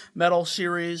Fame Medal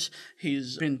Series.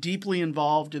 He's been deeply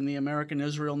involved in the American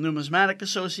Israel Numismatic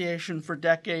Association for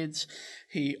decades.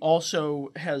 He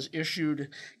also has issued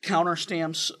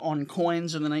counterstamps on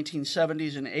coins in the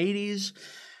 1970s and 80s.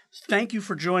 Thank you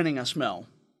for joining us, Mel.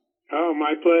 Oh,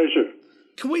 my pleasure.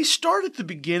 Can we start at the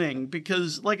beginning?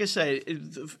 Because, like I say,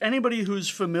 anybody who's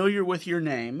familiar with your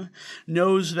name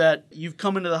knows that you've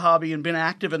come into the hobby and been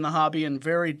active in the hobby in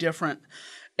very different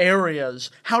areas.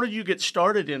 How did you get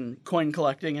started in coin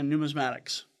collecting and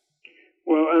numismatics?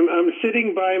 Well, I'm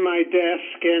sitting by my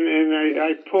desk, and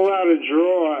I pull out a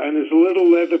drawer, and there's a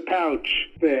little leather pouch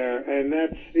there, and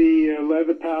that's the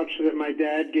leather pouch that my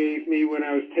dad gave me when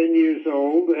I was 10 years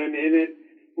old, and in it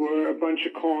were a bunch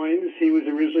of coins. He was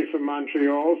originally from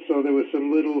Montreal, so there was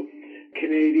some little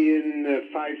Canadian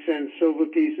 5-cent silver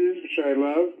pieces, which I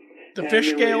love. The fish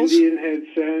there scales? Were Indian head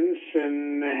cents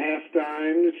and half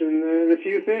dimes and a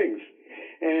few things.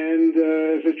 And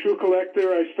as a true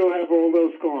collector, I still have all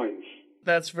those coins.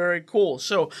 That's very cool.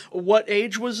 So what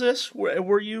age was this?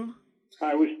 Were you?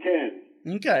 I was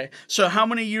 10. Okay. So how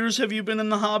many years have you been in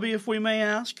the hobby, if we may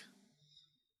ask?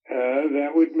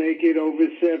 That would make it over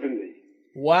 70.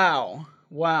 Wow.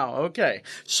 Okay.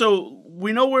 So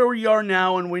we know where we are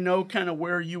now, and we know kind of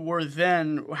where you were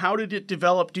then. How did it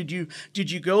develop? Did you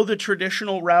go the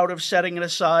traditional route of setting it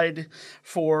aside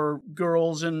for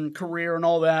girls and career and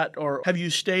all that, or have you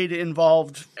stayed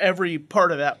involved every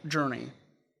part of that journey?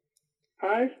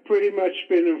 I've pretty much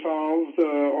been involved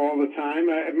all the time.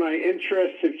 My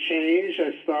interests have changed.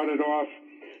 I started off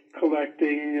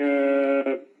collecting,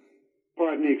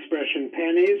 pardon the expression,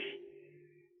 pennies.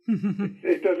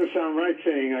 It doesn't sound right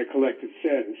saying I collected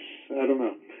cents. I don't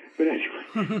know. But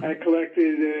anyway, I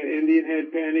collected Indian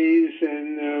head pennies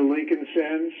and Lincoln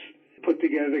cents. put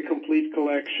together complete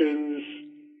collections,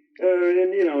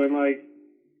 in like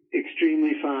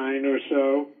extremely fine or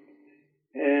so.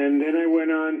 And then I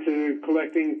went on to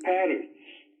collecting patterns.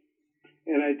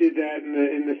 And I did that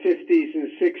in the 50s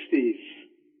and 60s.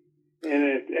 And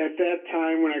at that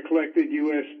time, when I collected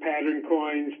U.S. pattern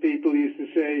coins, people used to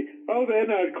say, "Oh, they're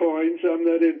not coins. I'm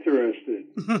not interested."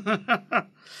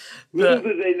 Little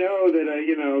did they know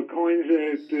that coins,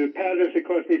 the patterns that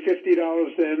cost me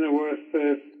 $50 then are worth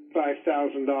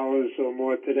 $5,000 or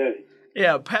more today.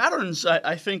 Yeah, patterns,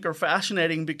 I think, are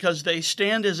fascinating because they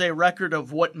stand as a record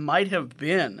of what might have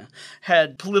been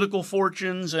had political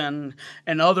fortunes and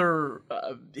other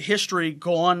history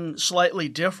gone slightly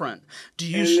different. And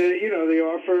they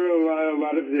offer a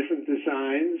lot of different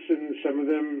designs, and some of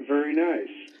them very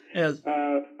nice. Yes.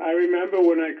 I remember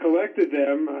when I collected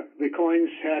them, the coins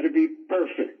had to be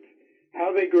perfect.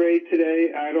 How they grade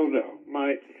today, I don't know.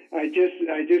 I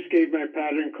just gave my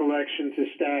pattern collection to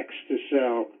Stax to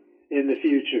sell in the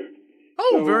future.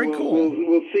 Oh, so very cool.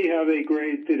 We'll see how they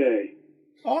grade today.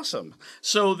 Awesome.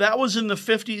 So that was in the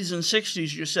 50s and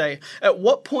 60s, you say. At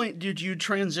what point did you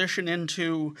transition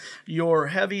into your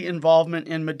heavy involvement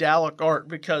in medallic art?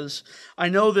 Because I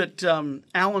know that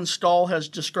Alan Stahl has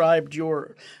described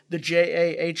the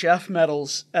JAHF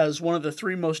medals as one of the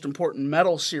 3 most important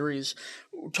medal series.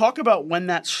 Talk about when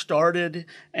that started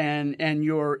and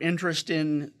your interest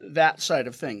in that side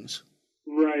of things.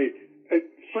 Right.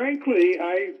 Frankly,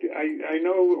 I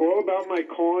know all about my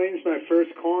coins, my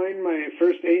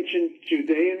first ancient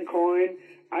Judean coin.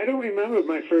 I don't remember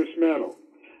my first medal.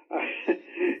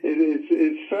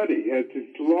 It's funny.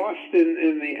 It's lost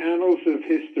in the annals of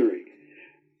history.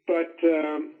 But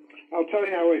I'll tell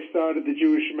you how I started the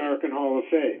Jewish American Hall of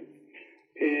Fame.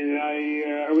 And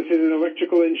I was an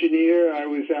electrical engineer. I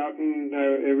was out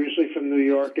originally from the New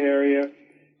York area,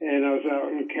 and I was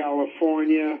out in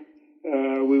California.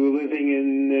 We were living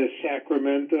in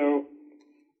Sacramento.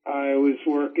 I was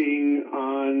working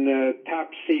on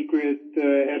top secret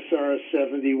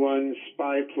SR-71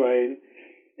 spy plane,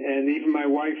 and even my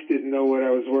wife didn't know what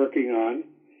I was working on.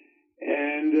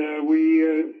 And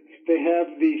they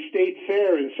have the state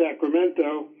fair in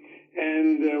Sacramento,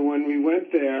 and when we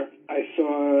went there, I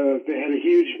saw they had a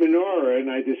huge menorah, and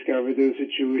I discovered there was a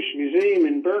Jewish museum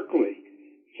in Berkeley.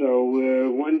 So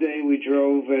one day we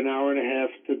drove an hour and a half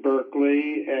to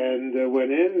Berkeley and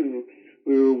went in. And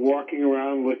we were walking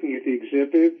around looking at the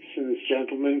exhibits, and this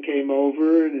gentleman came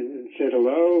over and said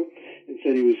hello and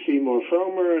said he was Seymour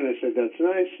Fromer. And I said, "That's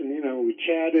nice." And, we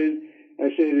chatted. I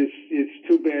said, it's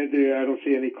too bad I don't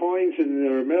see any coins and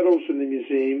there are medals in the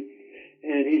museum.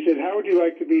 And he said, "How would you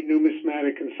like to be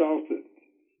numismatic consultant?"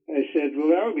 I said, "Well,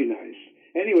 that would be nice."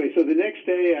 Anyway, so the next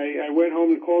day I went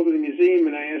home and called to the museum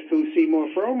and I asked who Seymour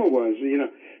Fromer was.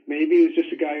 Maybe he was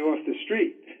just a guy off the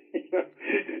street.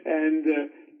 And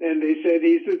they said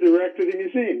he's the director of the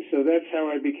museum. So that's how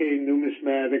I became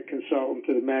numismatic consultant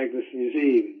to the Magnus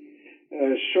Museum.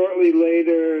 Shortly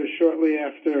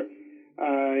after,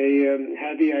 I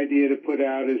had the idea to put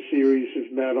out a series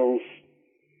of medals.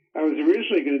 I was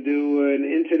originally going to do an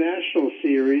international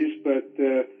series, but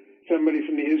somebody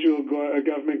from the Israel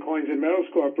Government Coins and Medals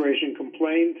Corporation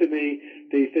complained to me.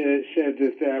 They said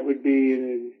that would be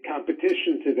in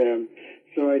competition to them.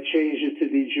 So I changed it to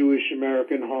the Jewish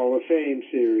American Hall of Fame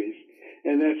series.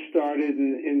 And that started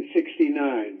in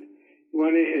 1969. You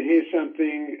want to hear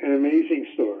an amazing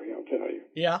story, I'll tell you.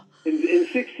 Yeah. In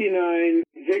 1969,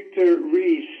 Victor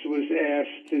Rees was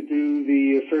asked to do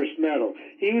the first medal.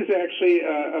 He was actually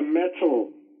a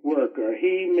metal worker.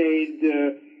 He made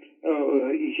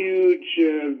huge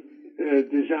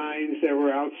designs that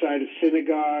were outside of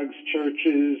synagogues,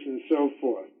 churches, and so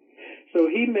forth. So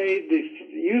he made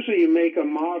usually you make a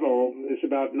model, it's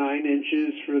about 9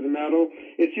 inches for the medal.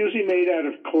 It's usually made out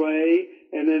of clay,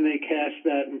 and then they cast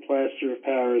that in plaster of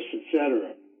Paris,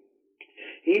 etc.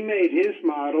 He made his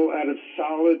model out of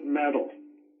solid metal,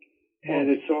 and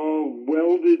it's all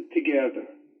welded together.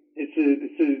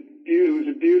 It was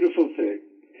a beautiful thing.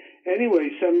 Anyway,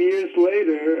 some years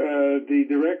later, the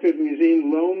director of the museum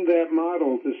loaned that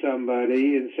model to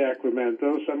somebody in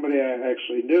Sacramento, somebody I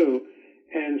actually knew,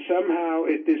 and somehow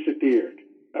it disappeared.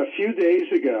 A few days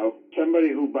ago, somebody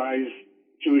who buys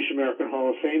Jewish American Hall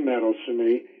of Fame medals for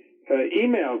me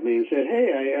emailed me and said,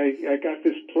 "Hey, I got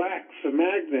this plaque for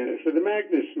the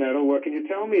Magnus medal. What can you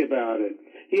tell me about it?"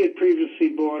 He had previously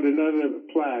bought another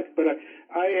plaque, but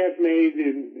I have made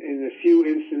in a few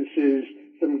instances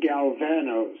some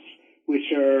galvanos,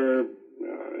 which are,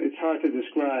 it's hard to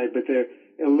describe, but they're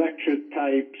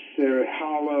electrotypes. They're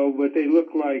hollow, but they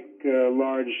look like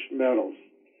large metals.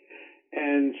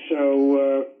 And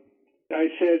so I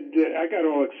said, I got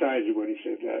all excited when he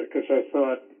said that because I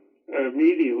thought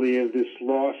immediately of this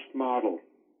lost model.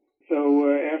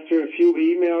 So after a few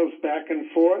emails back and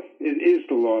forth, it is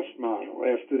the lost model.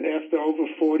 After over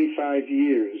 45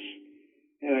 years,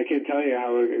 and I can tell you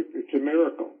how it's a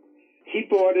miracle. He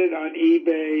bought it on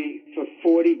eBay for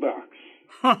 $40.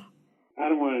 Huh. I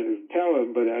don't want to tell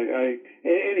him, but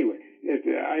anyway,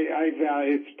 I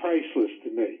value it's priceless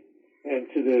to me and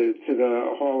to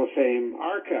the Hall of Fame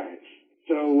archives.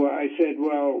 So I said,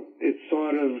 well, it's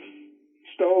sort of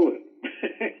stolen.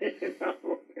 You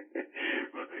know?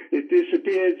 It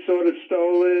disappeared, sort of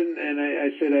stolen, and I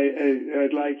said,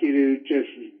 I'd like you to just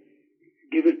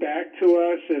give it back to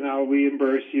us, and I'll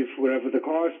reimburse you for whatever the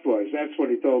cost was. That's when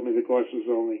he told me the cost was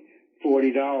only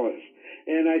 $40.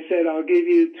 And I said, I'll give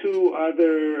you 2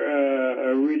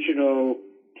 other original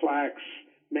plaques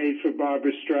made for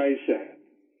Barbra Streisand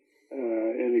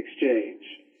in exchange.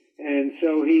 And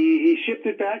so he shipped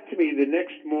it back to me the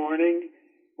next morning.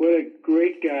 What a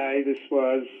great guy this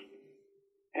was.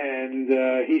 And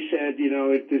he said, you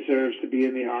know, it deserves to be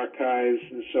in the archives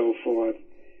and so forth.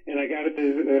 And I got it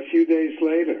a few days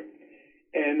later.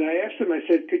 And I asked him, I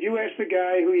said, could you ask the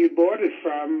guy who you bought it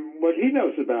from what he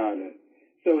knows about it?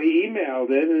 So he emailed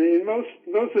it, and most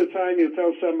of the time you'll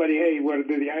tell somebody, hey,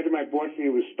 the item I bought from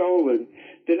you was stolen.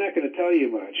 They're not going to tell you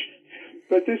much.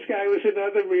 But this guy was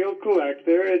another real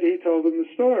collector, and he told him the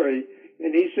story.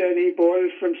 And he said he bought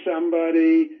it from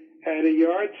somebody at a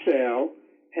yard sale,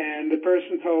 and the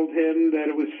person told him that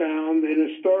it was found in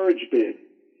a storage bin.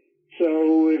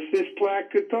 So if this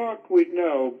plaque could talk, we'd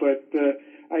know. But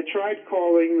I tried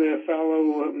calling the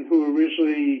fellow who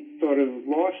originally sort of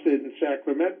lost it in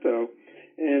Sacramento,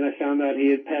 and I found out he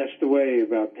had passed away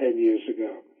about 10 years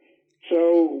ago.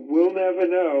 So we'll never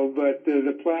know, but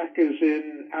the plaque is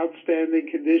in outstanding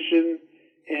condition,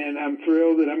 and I'm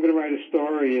thrilled that I'm going to write a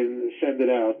story and send it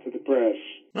out to the press.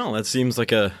 Well, that seems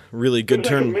like a really good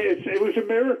turn. It was a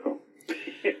miracle.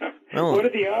 You know? Well, what are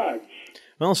the odds?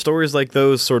 Well, stories like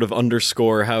those sort of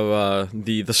underscore how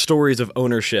the stories of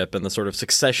ownership and the sort of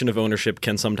succession of ownership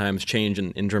can sometimes change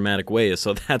in dramatic ways.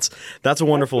 So that's a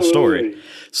wonderful Absolutely. story.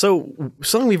 So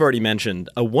something we've already mentioned,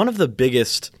 one of the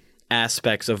biggest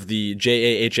aspects of the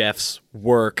JAHF's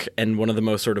work and one of the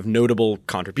most sort of notable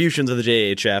contributions of the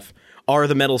JAHF are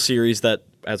the medal series that,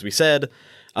 as we said,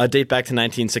 date back to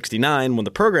 1969 when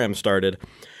the program started.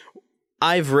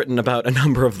 I've written about a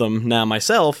number of them now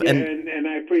myself. Yeah, and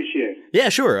I appreciate it. Yeah,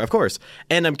 sure, of course.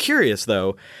 And I'm curious,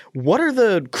 though, what are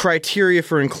the criteria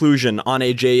for inclusion on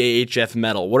a JAHF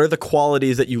medal? What are the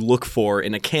qualities that you look for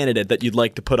in a candidate that you'd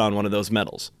like to put on one of those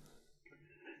medals?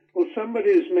 Well,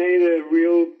 somebody who's made a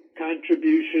real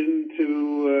contribution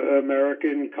to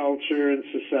American culture and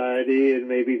society and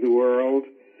maybe the world.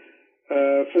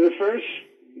 For the first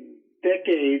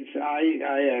decades,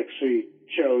 I actually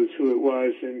chose who it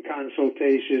was in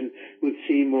consultation with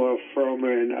Seymour,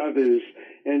 Fromer, and others.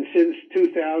 And since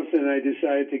 2000, I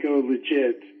decided to go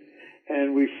legit,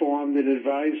 and we formed an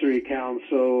advisory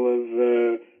council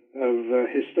of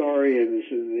historians.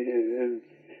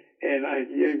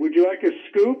 And would you like a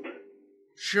scoop?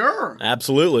 Sure.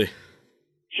 Absolutely.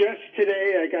 Just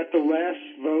today, I got the last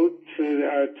vote for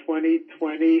our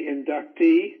 2020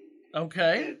 inductee.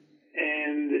 Okay.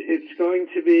 And it's going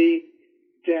to be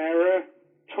Dara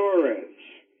Torres.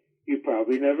 You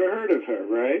probably never heard of her,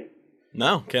 right?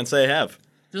 No, can't say I have.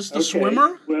 This is the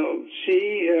swimmer? Well,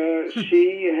 she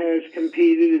has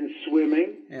competed in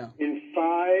swimming in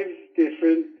 5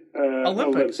 different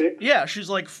Olympics. Yeah, she's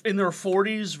like in her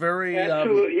 40s, very...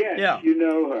 Absolutely, yes, yeah. You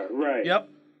know her, right. Yep.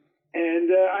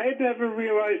 And I had never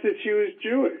realized that she was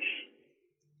Jewish.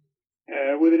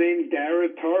 With the name Dara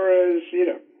Torres,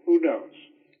 who knows?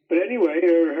 But anyway,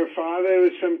 her father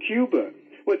was from Cuba.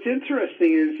 What's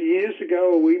interesting is years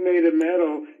ago we made a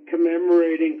medal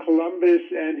commemorating Columbus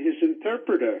and his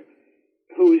interpreter,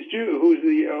 who was Jew, who was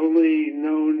the only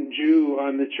known Jew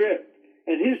on the trip.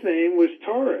 And his name was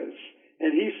Torres.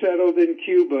 And he settled in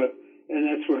Cuba, and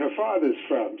that's where her father's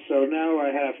from. So now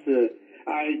I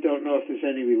don't know if there's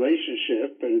any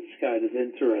relationship, but it's kind of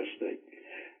interesting.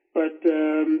 But,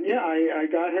 I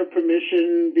got her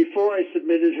permission before I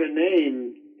submitted her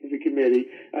name to the committee.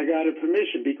 I got her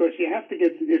permission because you have to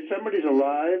if somebody's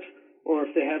alive or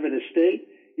if they have an estate,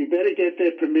 you better get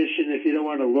their permission if you don't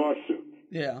want a lawsuit.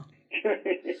 Yeah.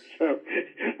 So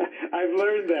I've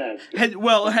learned that. I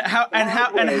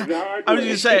was going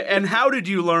to say, and how did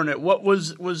you learn it? What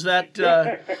was that?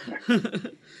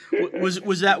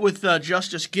 was that with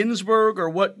Justice Ginsburg or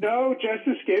what? No,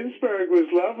 Justice Ginsburg was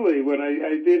lovely when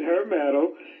I did her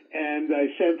medal, and I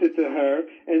sent it to her,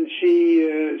 and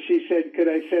she said, could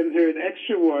I send her an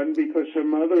extra one because her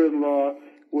mother-in-law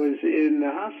was in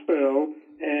the hospital,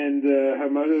 and her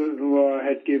mother-in-law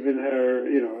had given her,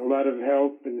 a lot of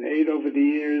help and aid over the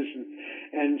years,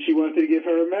 and she wanted to give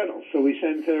her a medal. So we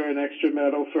sent her an extra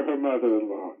medal for her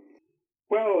mother-in-law.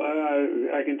 Well,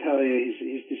 I can tell you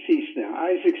he's deceased now.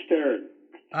 Isaac Stern.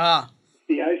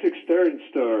 The Isaac Stern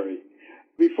story.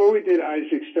 Before we did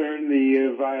Isaac Stern,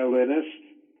 the violinist,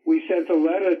 we sent a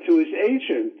letter to his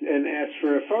agent and asked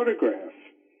for a photograph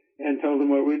and told him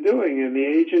what we're doing. And the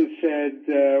agent said,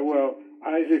 well,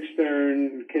 Isaac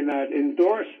Stern cannot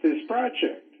endorse this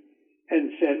project,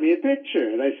 and sent me a picture.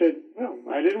 And I said, no,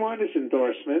 I didn't want his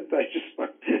endorsement. I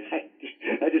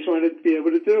just wanted to be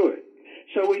able to do it.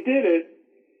 So we did it,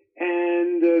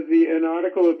 and an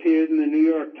article appeared in the New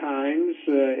York Times,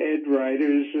 Ed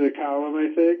Ryder's column,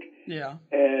 I think. Yeah.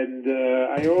 And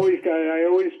I always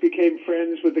became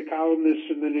friends with the columnists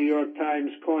in the New York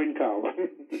Times coin column.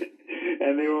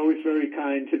 And they were always very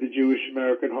kind to the Jewish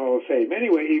American Hall of Fame.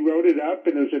 Anyway, he wrote it up,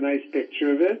 and there was a nice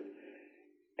picture of it.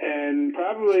 And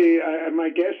probably, my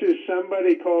guess is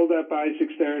somebody called up Isaac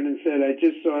Stern and said, I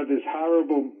just saw this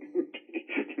horrible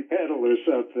medal or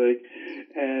something.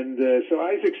 And so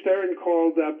Isaac Stern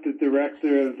called up the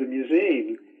director of the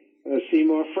museum,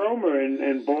 Seymour Fromer,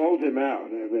 and bawled him out,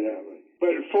 evidently. But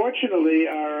fortunately,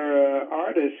 our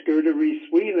artist, Gerda Reese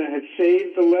Wiener, had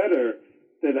saved the letter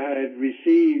that I had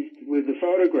received with the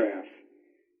photograph.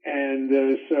 And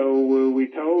so we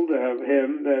told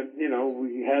him that,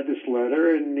 we had this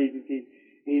letter, and he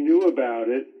knew about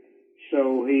it,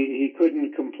 so he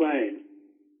couldn't complain.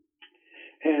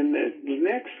 And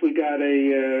next we got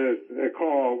a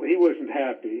call. He wasn't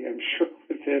happy, I'm sure,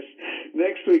 with this.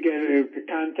 Next we get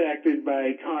contacted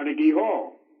by Carnegie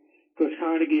Hall, because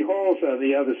Carnegie Hall's on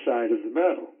the other side of the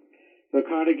medal. So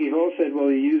Carnegie Hall said,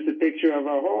 well, you used a picture of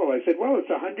our hall. I said, well, it's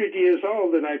 100 years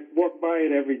old, and I walk by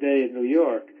it every day in New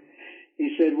York.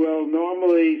 He said, well,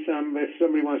 normally if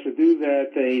somebody wants to do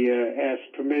that, they ask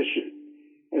permission.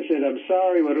 I said, I'm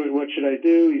sorry, what should I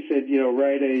do? He said,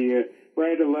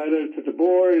 write a letter to the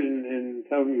board and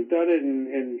tell them you've done it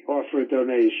and offer a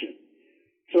donation.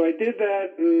 So I did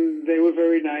that, and they were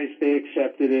very nice. They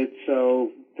accepted it,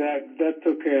 so that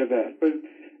took care of that. But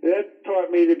that taught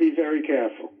me to be very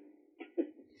careful.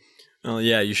 Well,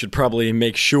 yeah, you should probably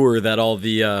make sure that all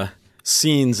the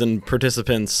scenes and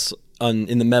participants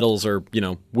in the medals are,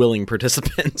 willing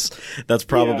participants. That's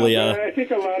probably... Yeah, I think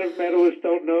a lot of medalists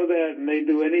don't know that, and they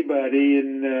do anybody.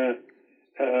 And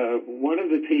one of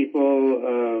the people,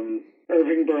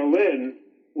 Irving Berlin,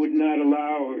 would not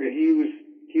allow...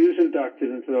 He was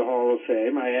inducted into the Hall of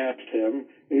Fame. I asked him.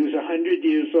 He was 100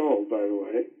 years old, by the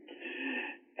way.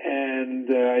 And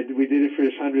we did it for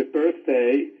his 100th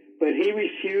birthday. But he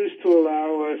refused to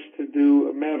allow us to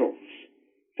do medals.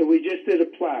 So we just did a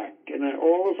plaque, and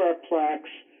all of our plaques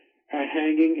are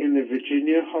hanging in the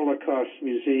Virginia Holocaust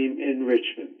Museum in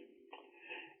Richmond.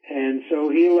 And so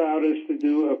he allowed us to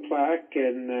do a plaque,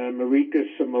 and Marika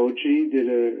Samoji did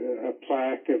a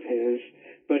plaque of his,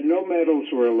 but no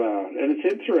medals were allowed. And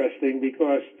it's interesting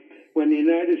because when the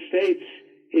United States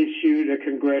issued a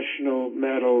congressional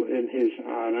medal in his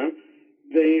honor,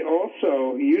 they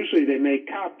also, usually they make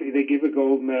they give a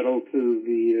gold medal to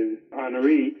the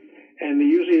honoree, and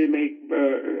they make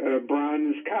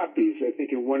bronze copies, I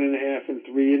think in 1.5 and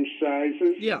 3 inch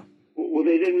sizes. Yeah. Well,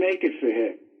 they didn't make it for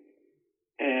him,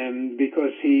 and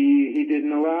because he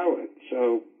didn't allow it.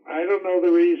 So I don't know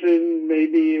the reason.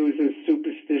 Maybe it was a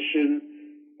superstition.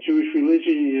 Jewish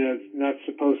religion, not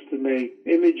supposed to make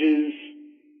images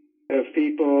of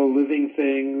people, living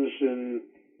things, and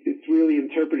it's really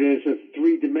interpreted as a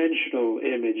three-dimensional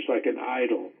image, like an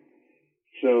idol.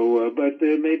 So, but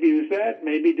maybe it was that.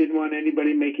 Maybe he didn't want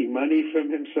anybody making money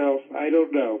from himself. I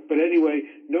don't know. But anyway,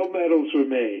 no medals were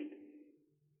made.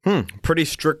 Pretty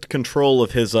strict control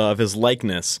of his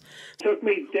likeness. It took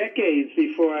me decades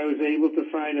before I was able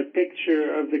to find a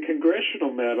picture of the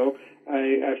Congressional Medal.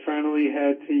 I finally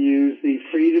had to use the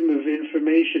Freedom of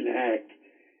Information Act,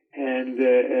 and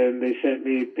they sent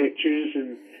me pictures,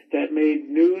 and that made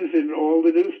news in all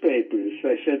the newspapers.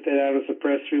 I sent that out as a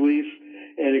press release,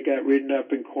 and it got written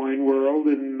up in Coin World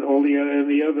and all the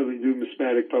other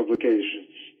numismatic publications.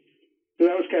 So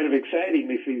that was kind of exciting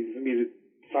for me to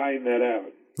find that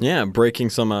out. Yeah,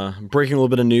 breaking a little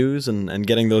bit of news and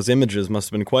getting those images must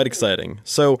have been quite exciting.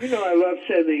 So I love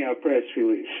sending out press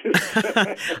releases.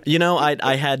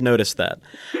 I had noticed that.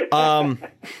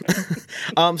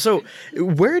 So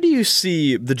where do you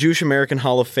see the Jewish American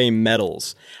Hall of Fame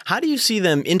medals? How do you see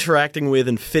them interacting with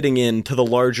and fitting into the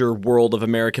larger world of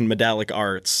American medallic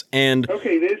arts? And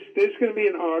okay, there's there's going to be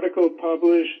an article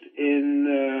published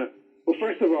in, well,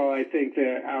 first of all, I think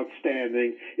they're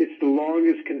outstanding. It's the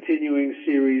longest continuing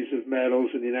series of medals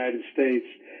in the United States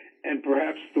and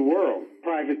perhaps the world,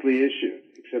 privately issued,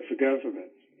 except for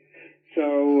governments.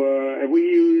 So we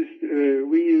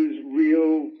use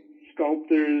real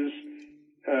sculptors.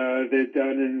 They're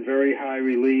done in very high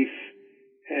relief,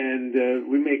 and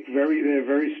we make they're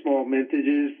very small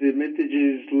mintages. The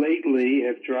mintages lately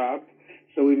have dropped,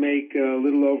 so we make a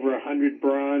little over 100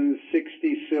 bronze,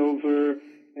 60 silver,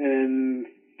 and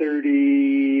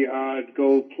 30-odd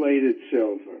gold-plated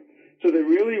silver. So they're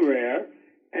really rare,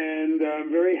 and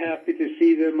I'm very happy to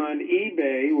see them on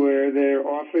eBay, where they're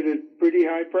offered at pretty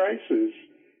high prices,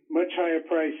 much higher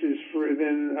prices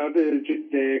than other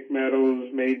Judaic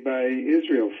medals made by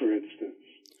Israel, for instance.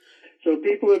 So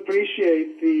people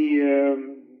appreciate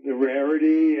the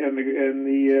rarity and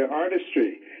the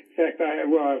artistry. In fact, I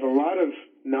have a lot of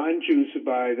non-Jews who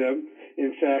buy them.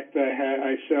 In fact,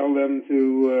 I sell them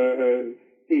to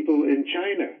people in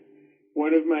China.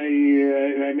 One of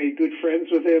I made good friends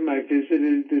with him. I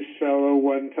visited this fellow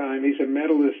one time. He's a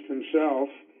medalist himself.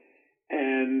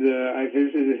 And I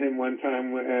visited him one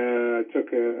time. I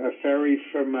took a ferry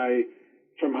from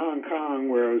Hong Kong,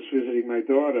 where I was visiting my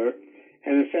daughter.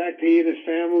 And in fact, he and his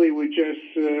family were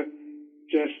just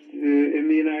in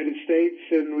the United States,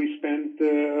 and we spent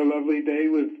a lovely day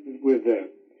with them.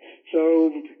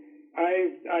 So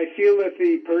I feel that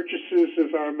the purchasers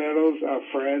of our medals are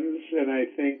friends, and I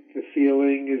think the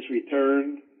feeling is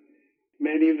returned.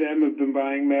 Many of them have been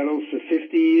buying medals for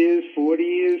 50 years, 40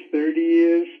 years, 30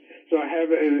 years. So I have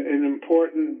an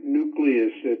important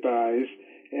nucleus that buys,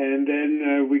 and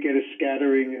then we get a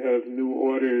scattering of new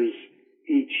orders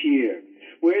each year.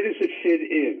 Where does it fit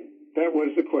in? That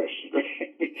was the question,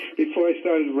 right? Before I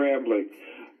started rambling.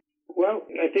 Well,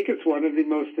 I think it's one of the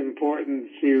most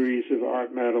important series of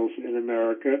art medals in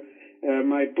America.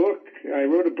 My book, I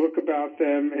wrote a book about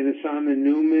them, and it's on the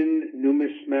Newman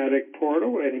Numismatic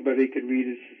Portal. Anybody can read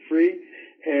it for free.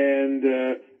 And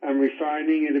I'm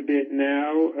refining it a bit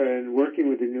now and working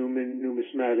with the Newman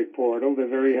Numismatic Portal. They're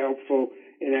very helpful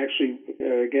in actually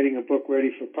getting a book ready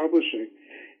for publishing.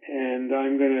 And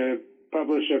I'm going to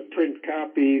publish a print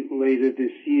copy later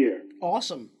this year.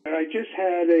 Awesome. I just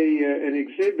had an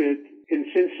exhibit in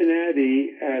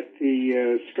Cincinnati at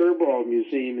the Skirball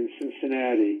Museum in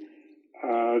Cincinnati.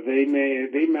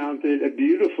 They mounted a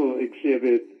beautiful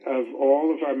exhibit of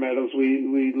all of our medals.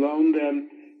 We loaned them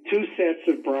 2 sets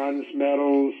of bronze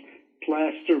medals,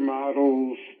 plaster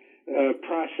models,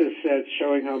 process sets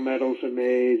showing how medals are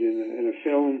made, and a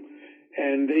film.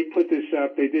 And they put this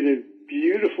up. They did a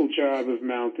beautiful job of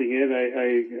mounting it.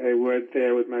 I went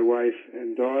there with my wife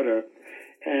and daughter,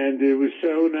 and it was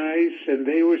so nice, and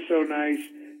they were so nice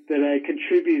that I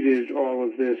contributed all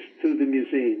of this to the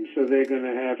museum. So they're going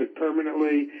to have it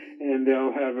permanently, and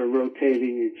they'll have a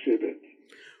rotating exhibit.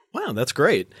 Wow, that's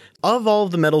great. Of all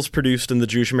of the medals produced in the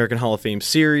Jewish American Hall of Fame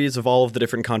series, of all of the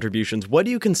different contributions, what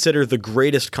do you consider the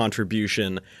greatest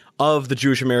contribution of the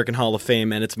Jewish American Hall of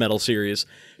Fame and its medal series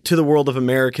to the world of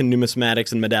American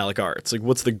numismatics and medallic arts? Like,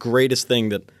 what's the greatest thing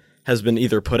that has been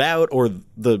either put out or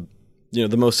the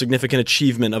most significant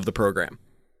achievement of the program?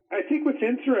 I think what's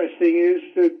interesting is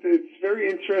that it's very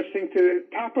interesting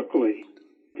topically.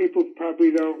 People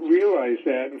probably don't realize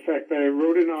that. In fact, I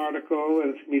wrote an article,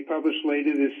 and it's going to be published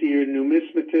later this year in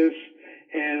Numismatis,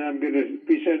 and I'm going to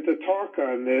present a talk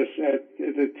on this at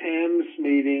the TAMS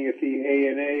meeting at the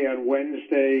ANA on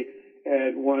Wednesday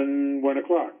at 1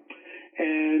 o'clock.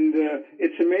 And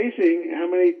it's amazing how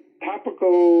many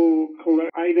topical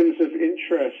items of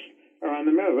interest are on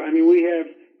the medal. I mean, we have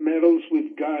medals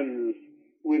with guns,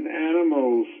 with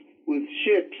animals, with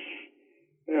ships,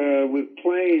 with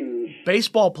planes.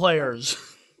 Baseball players,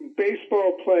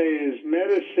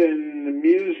 medicine,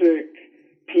 music,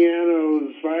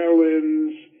 pianos,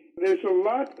 violins. There's a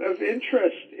lot of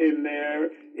interest in there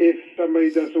if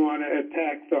somebody doesn't want to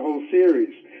attack the whole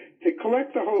series. To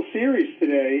collect the whole series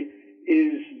today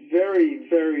is very,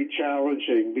 very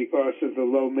challenging because of the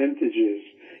low mintages.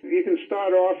 You can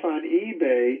start off on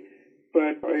eBay,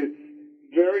 but it's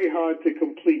very hard to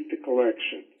complete the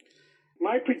collection.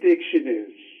 My prediction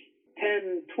is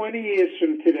 10, 20 years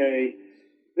from today,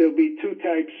 there'll be 2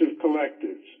 types of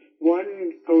collectors.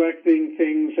 One collecting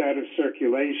things out of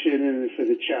circulation and for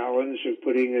the challenge of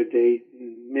putting a date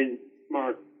and mint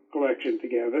mark collection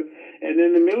together. And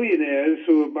then the millionaires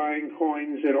who are buying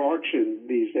coins at auction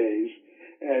these days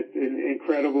at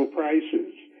incredible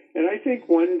prices. And I think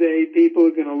one day people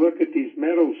are going to look at these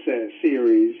medal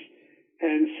series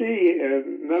and see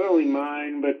not only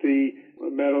mine, but the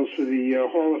medals for the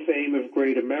Hall of Fame of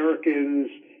Great Americans,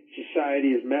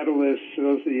 Society of Medalists.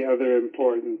 Those are the other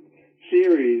important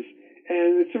series.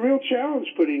 And it's a real challenge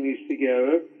putting these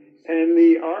together. And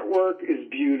the artwork is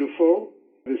beautiful.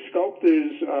 The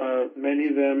sculptors many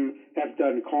of them have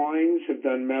done coins, have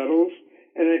done medals.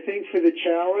 And I think for the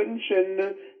challenge,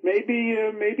 and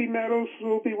maybe medals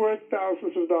will be worth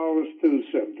thousands of dollars too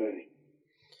someday.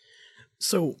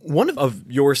 So one of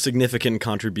your significant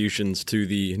contributions to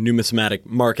the numismatic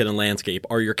market and landscape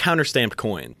are your counterstamped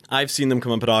coin. I've seen them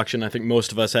come up at auction. I think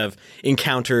most of us have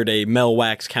encountered a Mel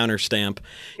Wax counterstamp.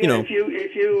 If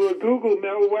you Google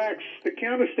Mel Wax, the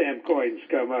counterstamp coins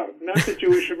come up, not the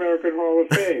Jewish American Hall of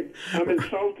Fame. I'm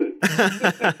insulted.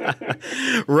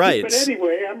 Right. But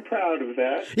anyway, I'm proud of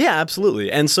that. Yeah,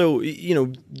 absolutely. And so,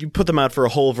 you put them out for a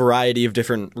whole variety of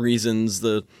different reasons.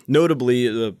 Notably,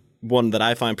 the one that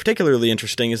I find particularly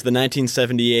interesting is the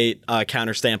 1978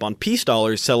 counterstamp on peace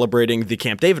dollars celebrating the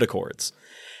Camp David Accords.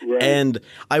 Right. And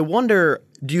I wonder,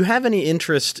 do you have any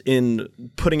interest in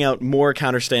putting out more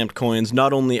counterstamped coins,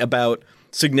 not only about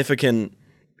significant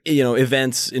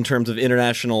events in terms of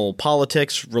international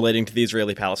politics relating to the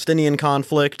Israeli-Palestinian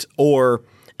conflict or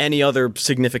any other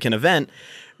significant event?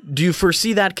 Do you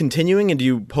foresee that continuing, and do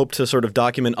you hope to sort of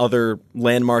document other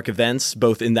landmark events,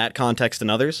 both in that context and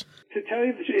others? To tell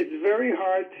you the truth, it's very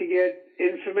hard to get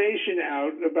information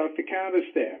out about the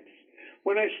counterstamps.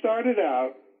 When I started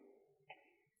out,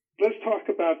 let's talk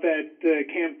about that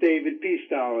Camp David peace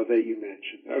dollar that you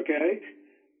mentioned, okay?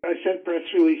 I sent press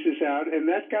releases out, and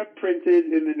that got printed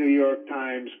in the New York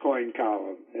Times coin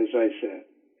column, as I said,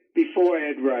 before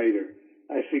Ed Ryder.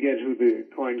 I forget who the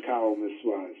coin columnist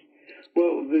was.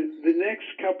 Well, the next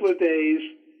couple of days,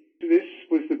 this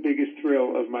was the biggest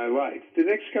thrill of my life. The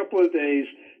next couple of days,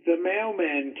 the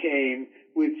mailman came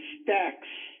with stacks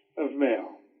of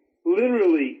mail,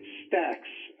 literally stacks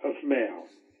of mail,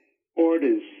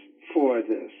 orders for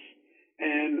this.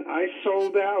 And I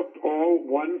sold out all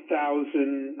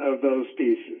 1,000 of those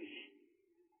pieces.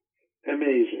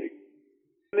 Amazing.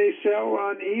 They sell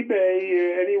on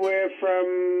eBay anywhere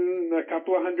from a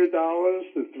couple of $100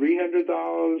 to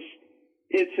 $300.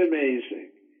 It's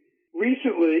amazing.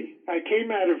 Recently, I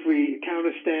came out of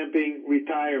counterstamping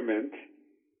retirement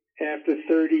after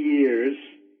 30 years.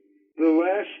 The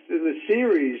last in the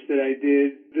series that I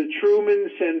did, the Truman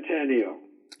Centennial.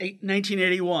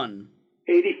 1981.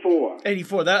 84.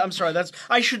 84. I'm sorry.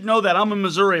 I should know that. I'm a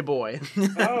Missouri boy.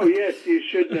 Oh, yes, you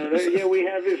should know that. Yeah, we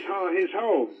have his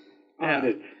home on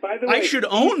it. By the way, I should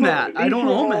own that. I don't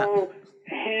own that.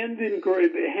 Hand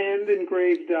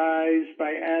engraved dies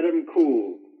by Adam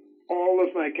Cool. All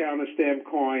of my counterstamp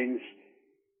coins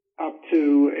up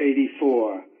to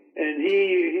 84. And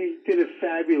he did a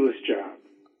fabulous job.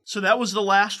 So that was the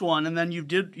last one, and then you've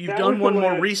done one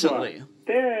more recently. One.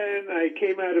 Then I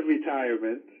came out of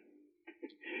retirement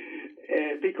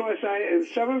because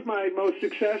some of my most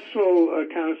successful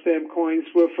counterstamp coins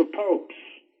were for popes,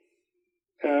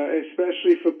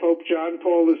 especially for Pope John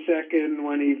Paul II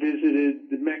when he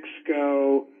visited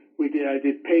Mexico. I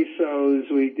did pesos.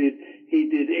 He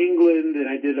did England, and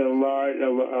I did a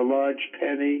large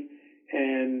penny.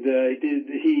 And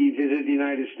he visited the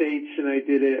United States, and I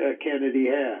did a Kennedy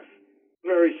half.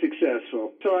 Very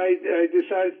successful. So I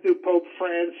decided to do Pope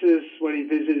Francis when he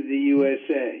visited the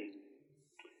USA.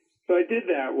 So I did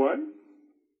that one,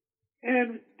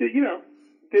 and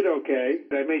did okay.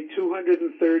 I made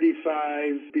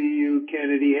 235 BU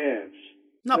Kennedy halves.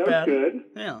 Not bad. That was good.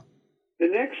 Yeah. The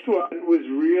next one was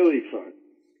really fun.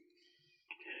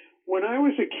 When I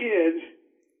was a kid,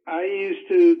 I used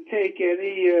to take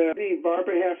any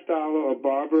Barber half dollar or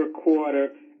Barber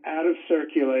quarter out of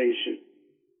circulation.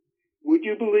 Would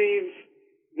you believe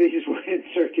these were in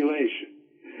circulation?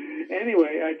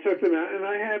 Anyway, I took them out, and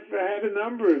I had a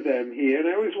number of them here, and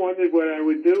I always wondered what I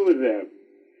would do with them.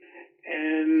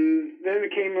 And then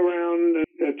it came around,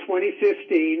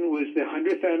 2015 was the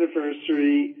 100th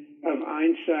anniversary of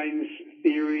Einstein's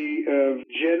theory of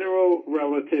general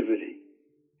relativity.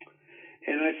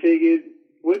 And I figured,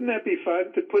 wouldn't that be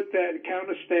fun to put that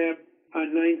counterstamp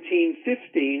on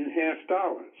 1915 half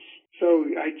dollars? So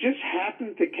I just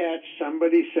happened to catch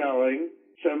somebody selling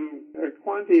a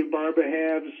quantity of Barber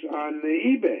halves on the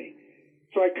eBay.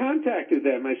 So I contacted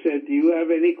them. I said, do you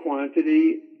have any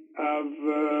quantity of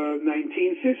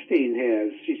 1915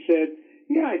 halves? She said,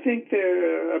 yeah, I think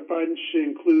there are a bunch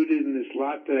included in this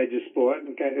lot that I just bought,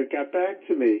 and got back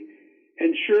to me.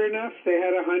 And sure enough, they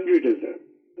had 100 of them.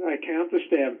 I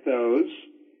counterstamped those.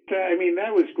 I mean,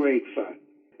 that was great fun.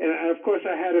 And, of course,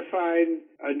 I had to find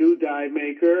a new die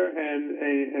maker and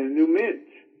a new mint,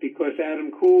 because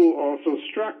Adam Cool also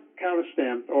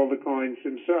counterstamped all the coins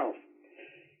himself.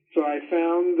 So I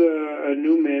found a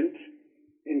new mint,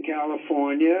 in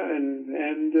California,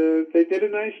 and they did a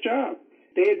nice job.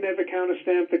 They had never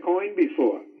counterstamped a coin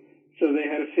before, so they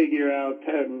had to figure out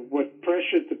what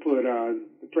pressure to put on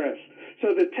the press.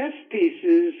 So the test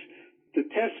pieces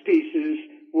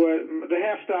were the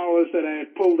 $50 that I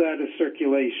had pulled out of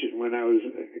circulation when I was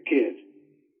a kid.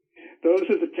 Those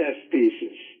are the test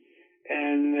pieces,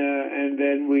 and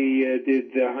then we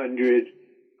did the 100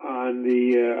 on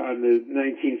the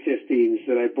 1915s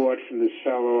that I bought from this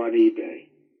fellow on eBay.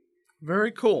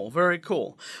 Very cool, very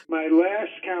cool. My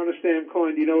last counterstamp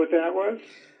coin, do you know what that was?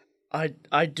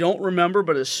 I don't remember,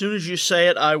 but as soon as you say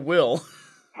it, I will.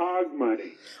 Hog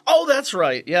money. Oh, that's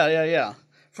right. Yeah.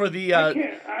 For the I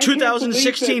can't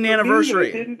 2016 believe that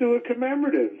anniversary. Bermuda didn't do a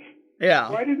commemorative.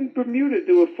 Yeah. Why didn't Bermuda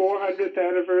do a 400th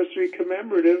anniversary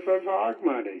commemorative of hog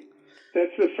money?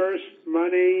 That's the first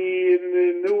money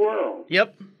in the New World.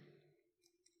 Yep.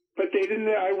 But they didn't.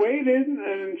 I waited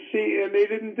and they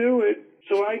didn't do it.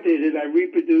 So I did it. I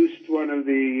reproduced one of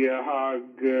the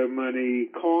hog money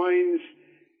coins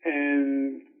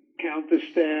and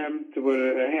counterstamped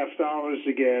with $50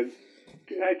 again.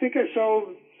 I think I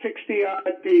sold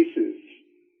 60-odd pieces.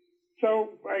 So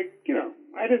I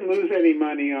didn't lose any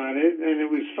money on it, and it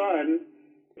was fun.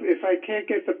 If I can't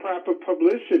get the proper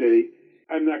publicity,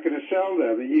 I'm not going to sell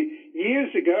them.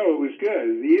 Years ago, it was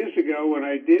good. Years ago, when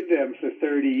I did them for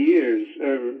 30 years,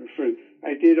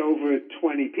 I did over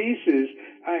 20 pieces,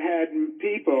 I had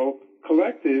people,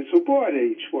 collectors, who bought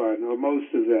each one, or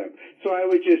most of them. So I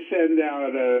would just send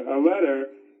out a letter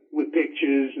with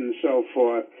pictures and so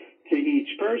forth to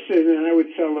each person, and I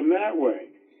would sell them that way.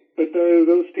 But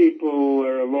those people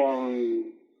are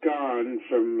long gone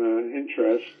from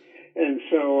interest, and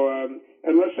so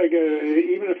unless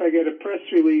even if I get a press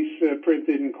release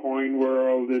printed in Coin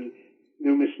World and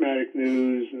Numismatic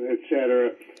News,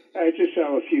 etc., I just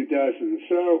sell a few dozen.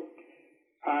 So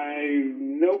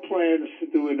no plans to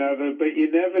do another, but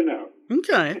you never know.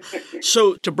 Okay.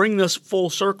 So to bring this full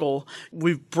circle,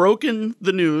 we've broken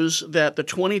the news that the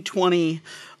 2020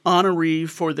 honoree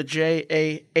for the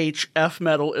JAHF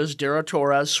medal is Dara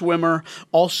Torres, swimmer.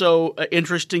 Also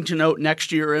interesting to note,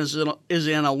 next year is an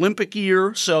Olympic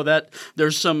year, so that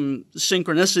there's some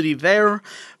synchronicity there.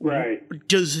 Right.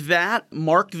 Does that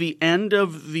mark the end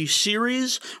of the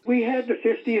series? We had the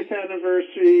 50th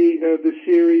anniversary of the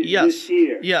series this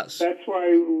year. Yes. That's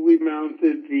why we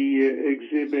mounted the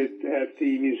exhibit at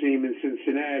the museum in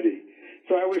Cincinnati.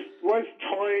 So I was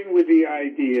toying with the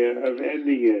idea of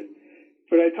ending it.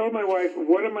 But I told my wife,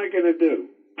 what am I going to do?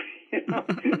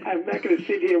 I'm not going to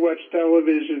sit here and watch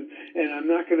television, and I'm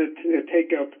not going to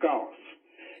take up golf.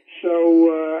 So,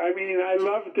 I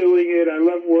love doing it. I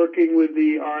love working with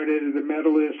the artists, the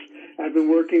medalists. I've been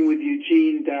working with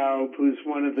Eugene Daub, who's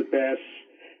one of the best,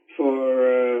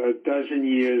 for a dozen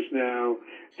years now.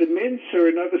 The mints are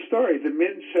another story. The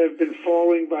mints have been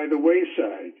falling by the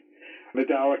wayside.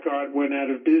 Medallic art went out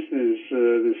of business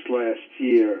this last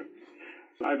year.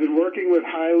 I've been working with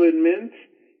Highland Mint.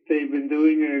 They've been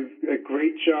doing a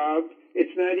great job.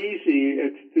 It's not easy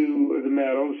to do the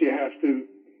medals. You have to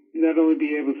not only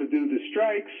be able to do the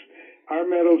strikes. Our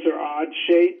medals are odd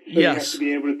shaped, so you have to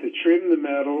be able to trim the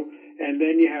medal, and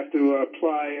then you have to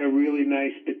apply a really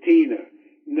nice patina.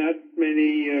 Not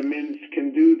many mints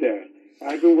can do that.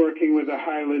 I've been working with the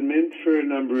Highland Mint for a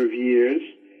number of years,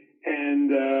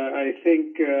 and I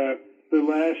think the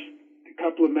last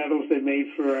couple of medals they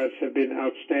made for us have been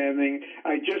outstanding.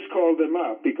 I just called them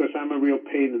up because I'm a real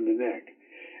pain in the neck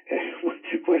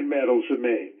when medals are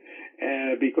made,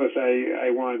 because I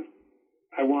want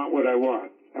what I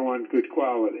want. I want good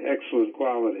quality, excellent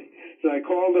quality. So I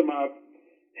called him up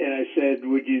and I said,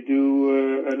 would you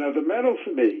do another medal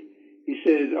for me? He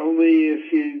said, only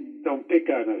if you don't pick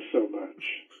on us so much.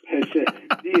 I said,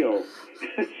 deal.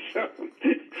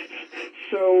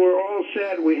 So we're all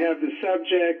set. We have the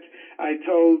subject. I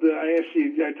told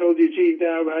Eugene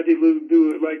Daub, how do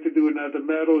you like to do another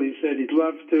medal? He said he'd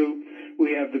love to.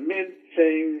 We have the Mint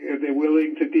saying they're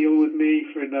willing to deal with me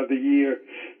for another year,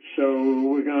 so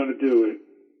we're going to do it.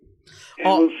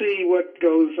 And we'll see what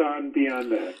goes on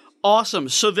beyond that. Awesome.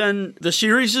 So then the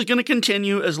series is going to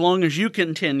continue as long as you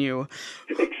continue.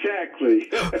 Exactly.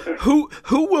 Who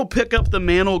will pick up the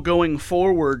mantle going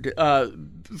forward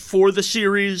for the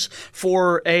series,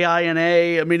 for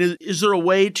AINA? I mean, is there a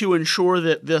way to ensure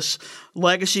that this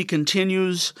legacy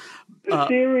continues? The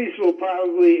series will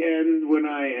probably end when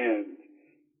I end.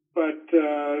 But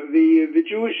the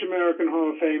Jewish American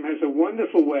Hall of Fame has a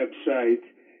wonderful website.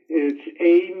 It's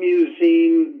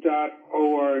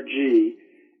amuseum.org.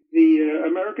 The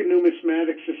American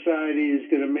Numismatic Society is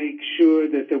going to make sure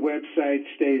that the website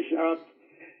stays up.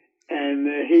 and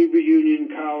the Hebrew Union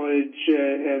College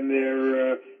and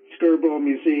their Skirball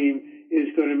Museum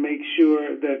is going to make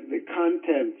sure that the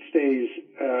content stays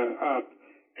up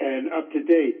and up to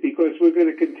date, because we're going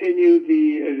to continue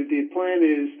the plan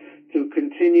is to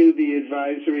continue the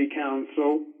advisory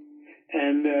council,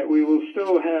 and we will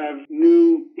still have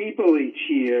new people each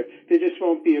year. There just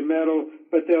won't be a medal,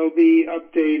 but they'll be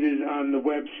updated on the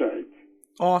website.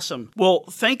 Awesome. Well,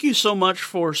 thank you so much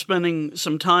for spending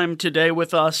some time today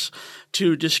with us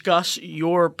to discuss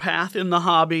your path in the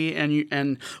hobby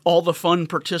and all the fun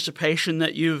participation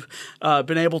that you've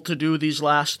been able to do these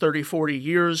last 30, 40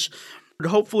 years.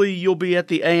 Hopefully you'll be at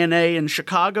the ANA in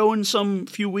Chicago in some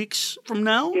few weeks from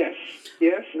now. Yes.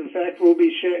 In fact,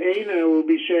 ANA will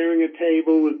be sharing a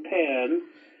table with Pan,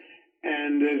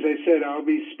 and as I said, I'll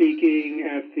be speaking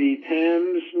at the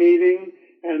TAMS meeting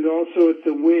and also at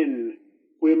the WIN,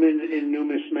 Women in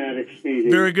Numismatics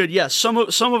meeting. Very good. Yes, some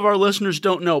of our listeners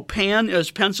don't know. PAN is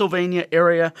Pennsylvania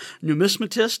Area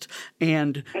Numismatist,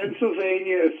 and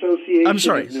Pennsylvania Association. I'm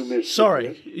sorry. Of Numismatists.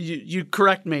 Sorry, you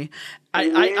correct me.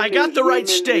 I got the right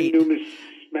state.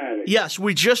 Yes,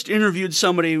 we just interviewed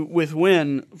somebody with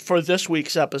WIN for this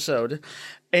week's episode.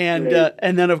 And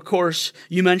and then, of course,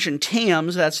 you mentioned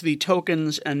TAMS. That's the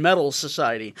Tokens and Medals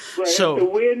Society. Right. So, at the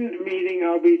WIN meeting,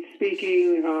 I'll be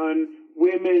speaking on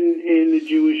women in the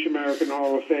Jewish American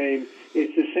Hall of Fame.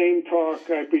 It's the same talk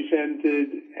I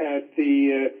presented at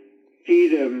the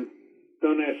FIDEM.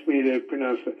 Don't ask me to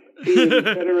pronounce it. FIDEM,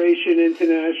 Federation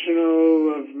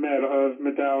International of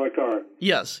Metallic Art.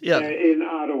 Yes. In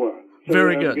Ottawa. So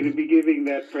Very good. I'm going to be giving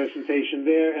that presentation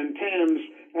there. And TAMS,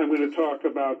 I'm going to talk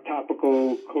about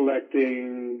topical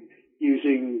collecting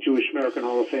using Jewish American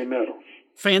Hall of Fame medals.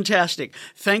 Fantastic.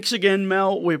 Thanks again,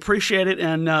 Mel. We appreciate it,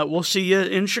 and we'll see you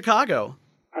in Chicago.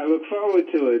 I look forward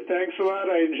to it. Thanks a lot.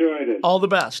 I enjoyed it. All the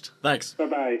best. Thanks.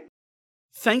 Bye-bye.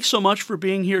 Thanks so much for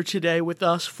being here today with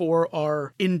us for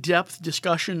our in-depth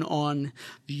discussion on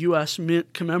the U.S.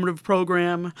 Mint Commemorative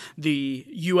Program, the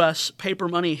U.S. paper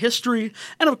money history,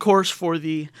 and of course for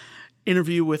the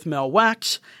interview with Mel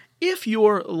Wax. If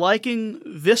you're liking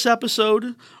this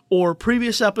episode or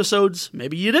previous episodes,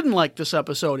 maybe you didn't like this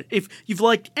episode. If you've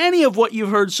liked any of what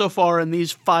you've heard so far in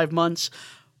these 5 months,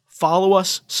 follow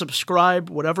us, subscribe,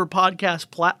 whatever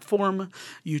podcast platform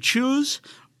you choose.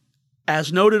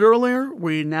 As noted earlier,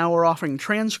 we now are offering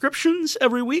transcriptions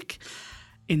every week.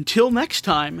 Until next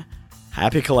time,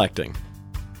 happy collecting.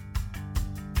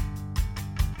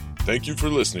 Thank you for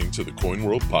listening to the Coin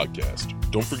World Podcast.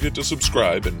 Don't forget to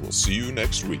subscribe, and we'll see you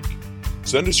next week.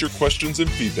 Send us your questions and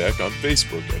feedback on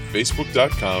Facebook at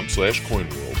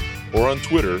facebook.com/CoinWorld or on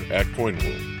Twitter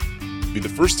 @CoinWorld. Be the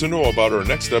first to know about our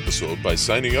next episode by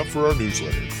signing up for our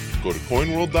newsletter. Go to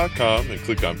CoinWorld.com and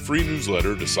click on Free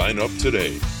Newsletter to sign up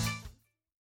today.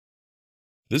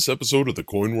 This episode of the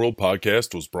Coin World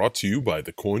Podcast was brought to you by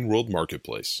the Coin World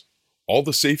Marketplace. All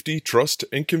the safety, trust,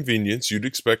 and convenience you'd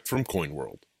expect from Coin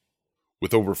World.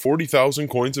 With over 40,000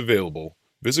 coins available,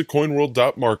 visit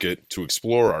coinworld.market to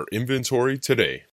explore our inventory today.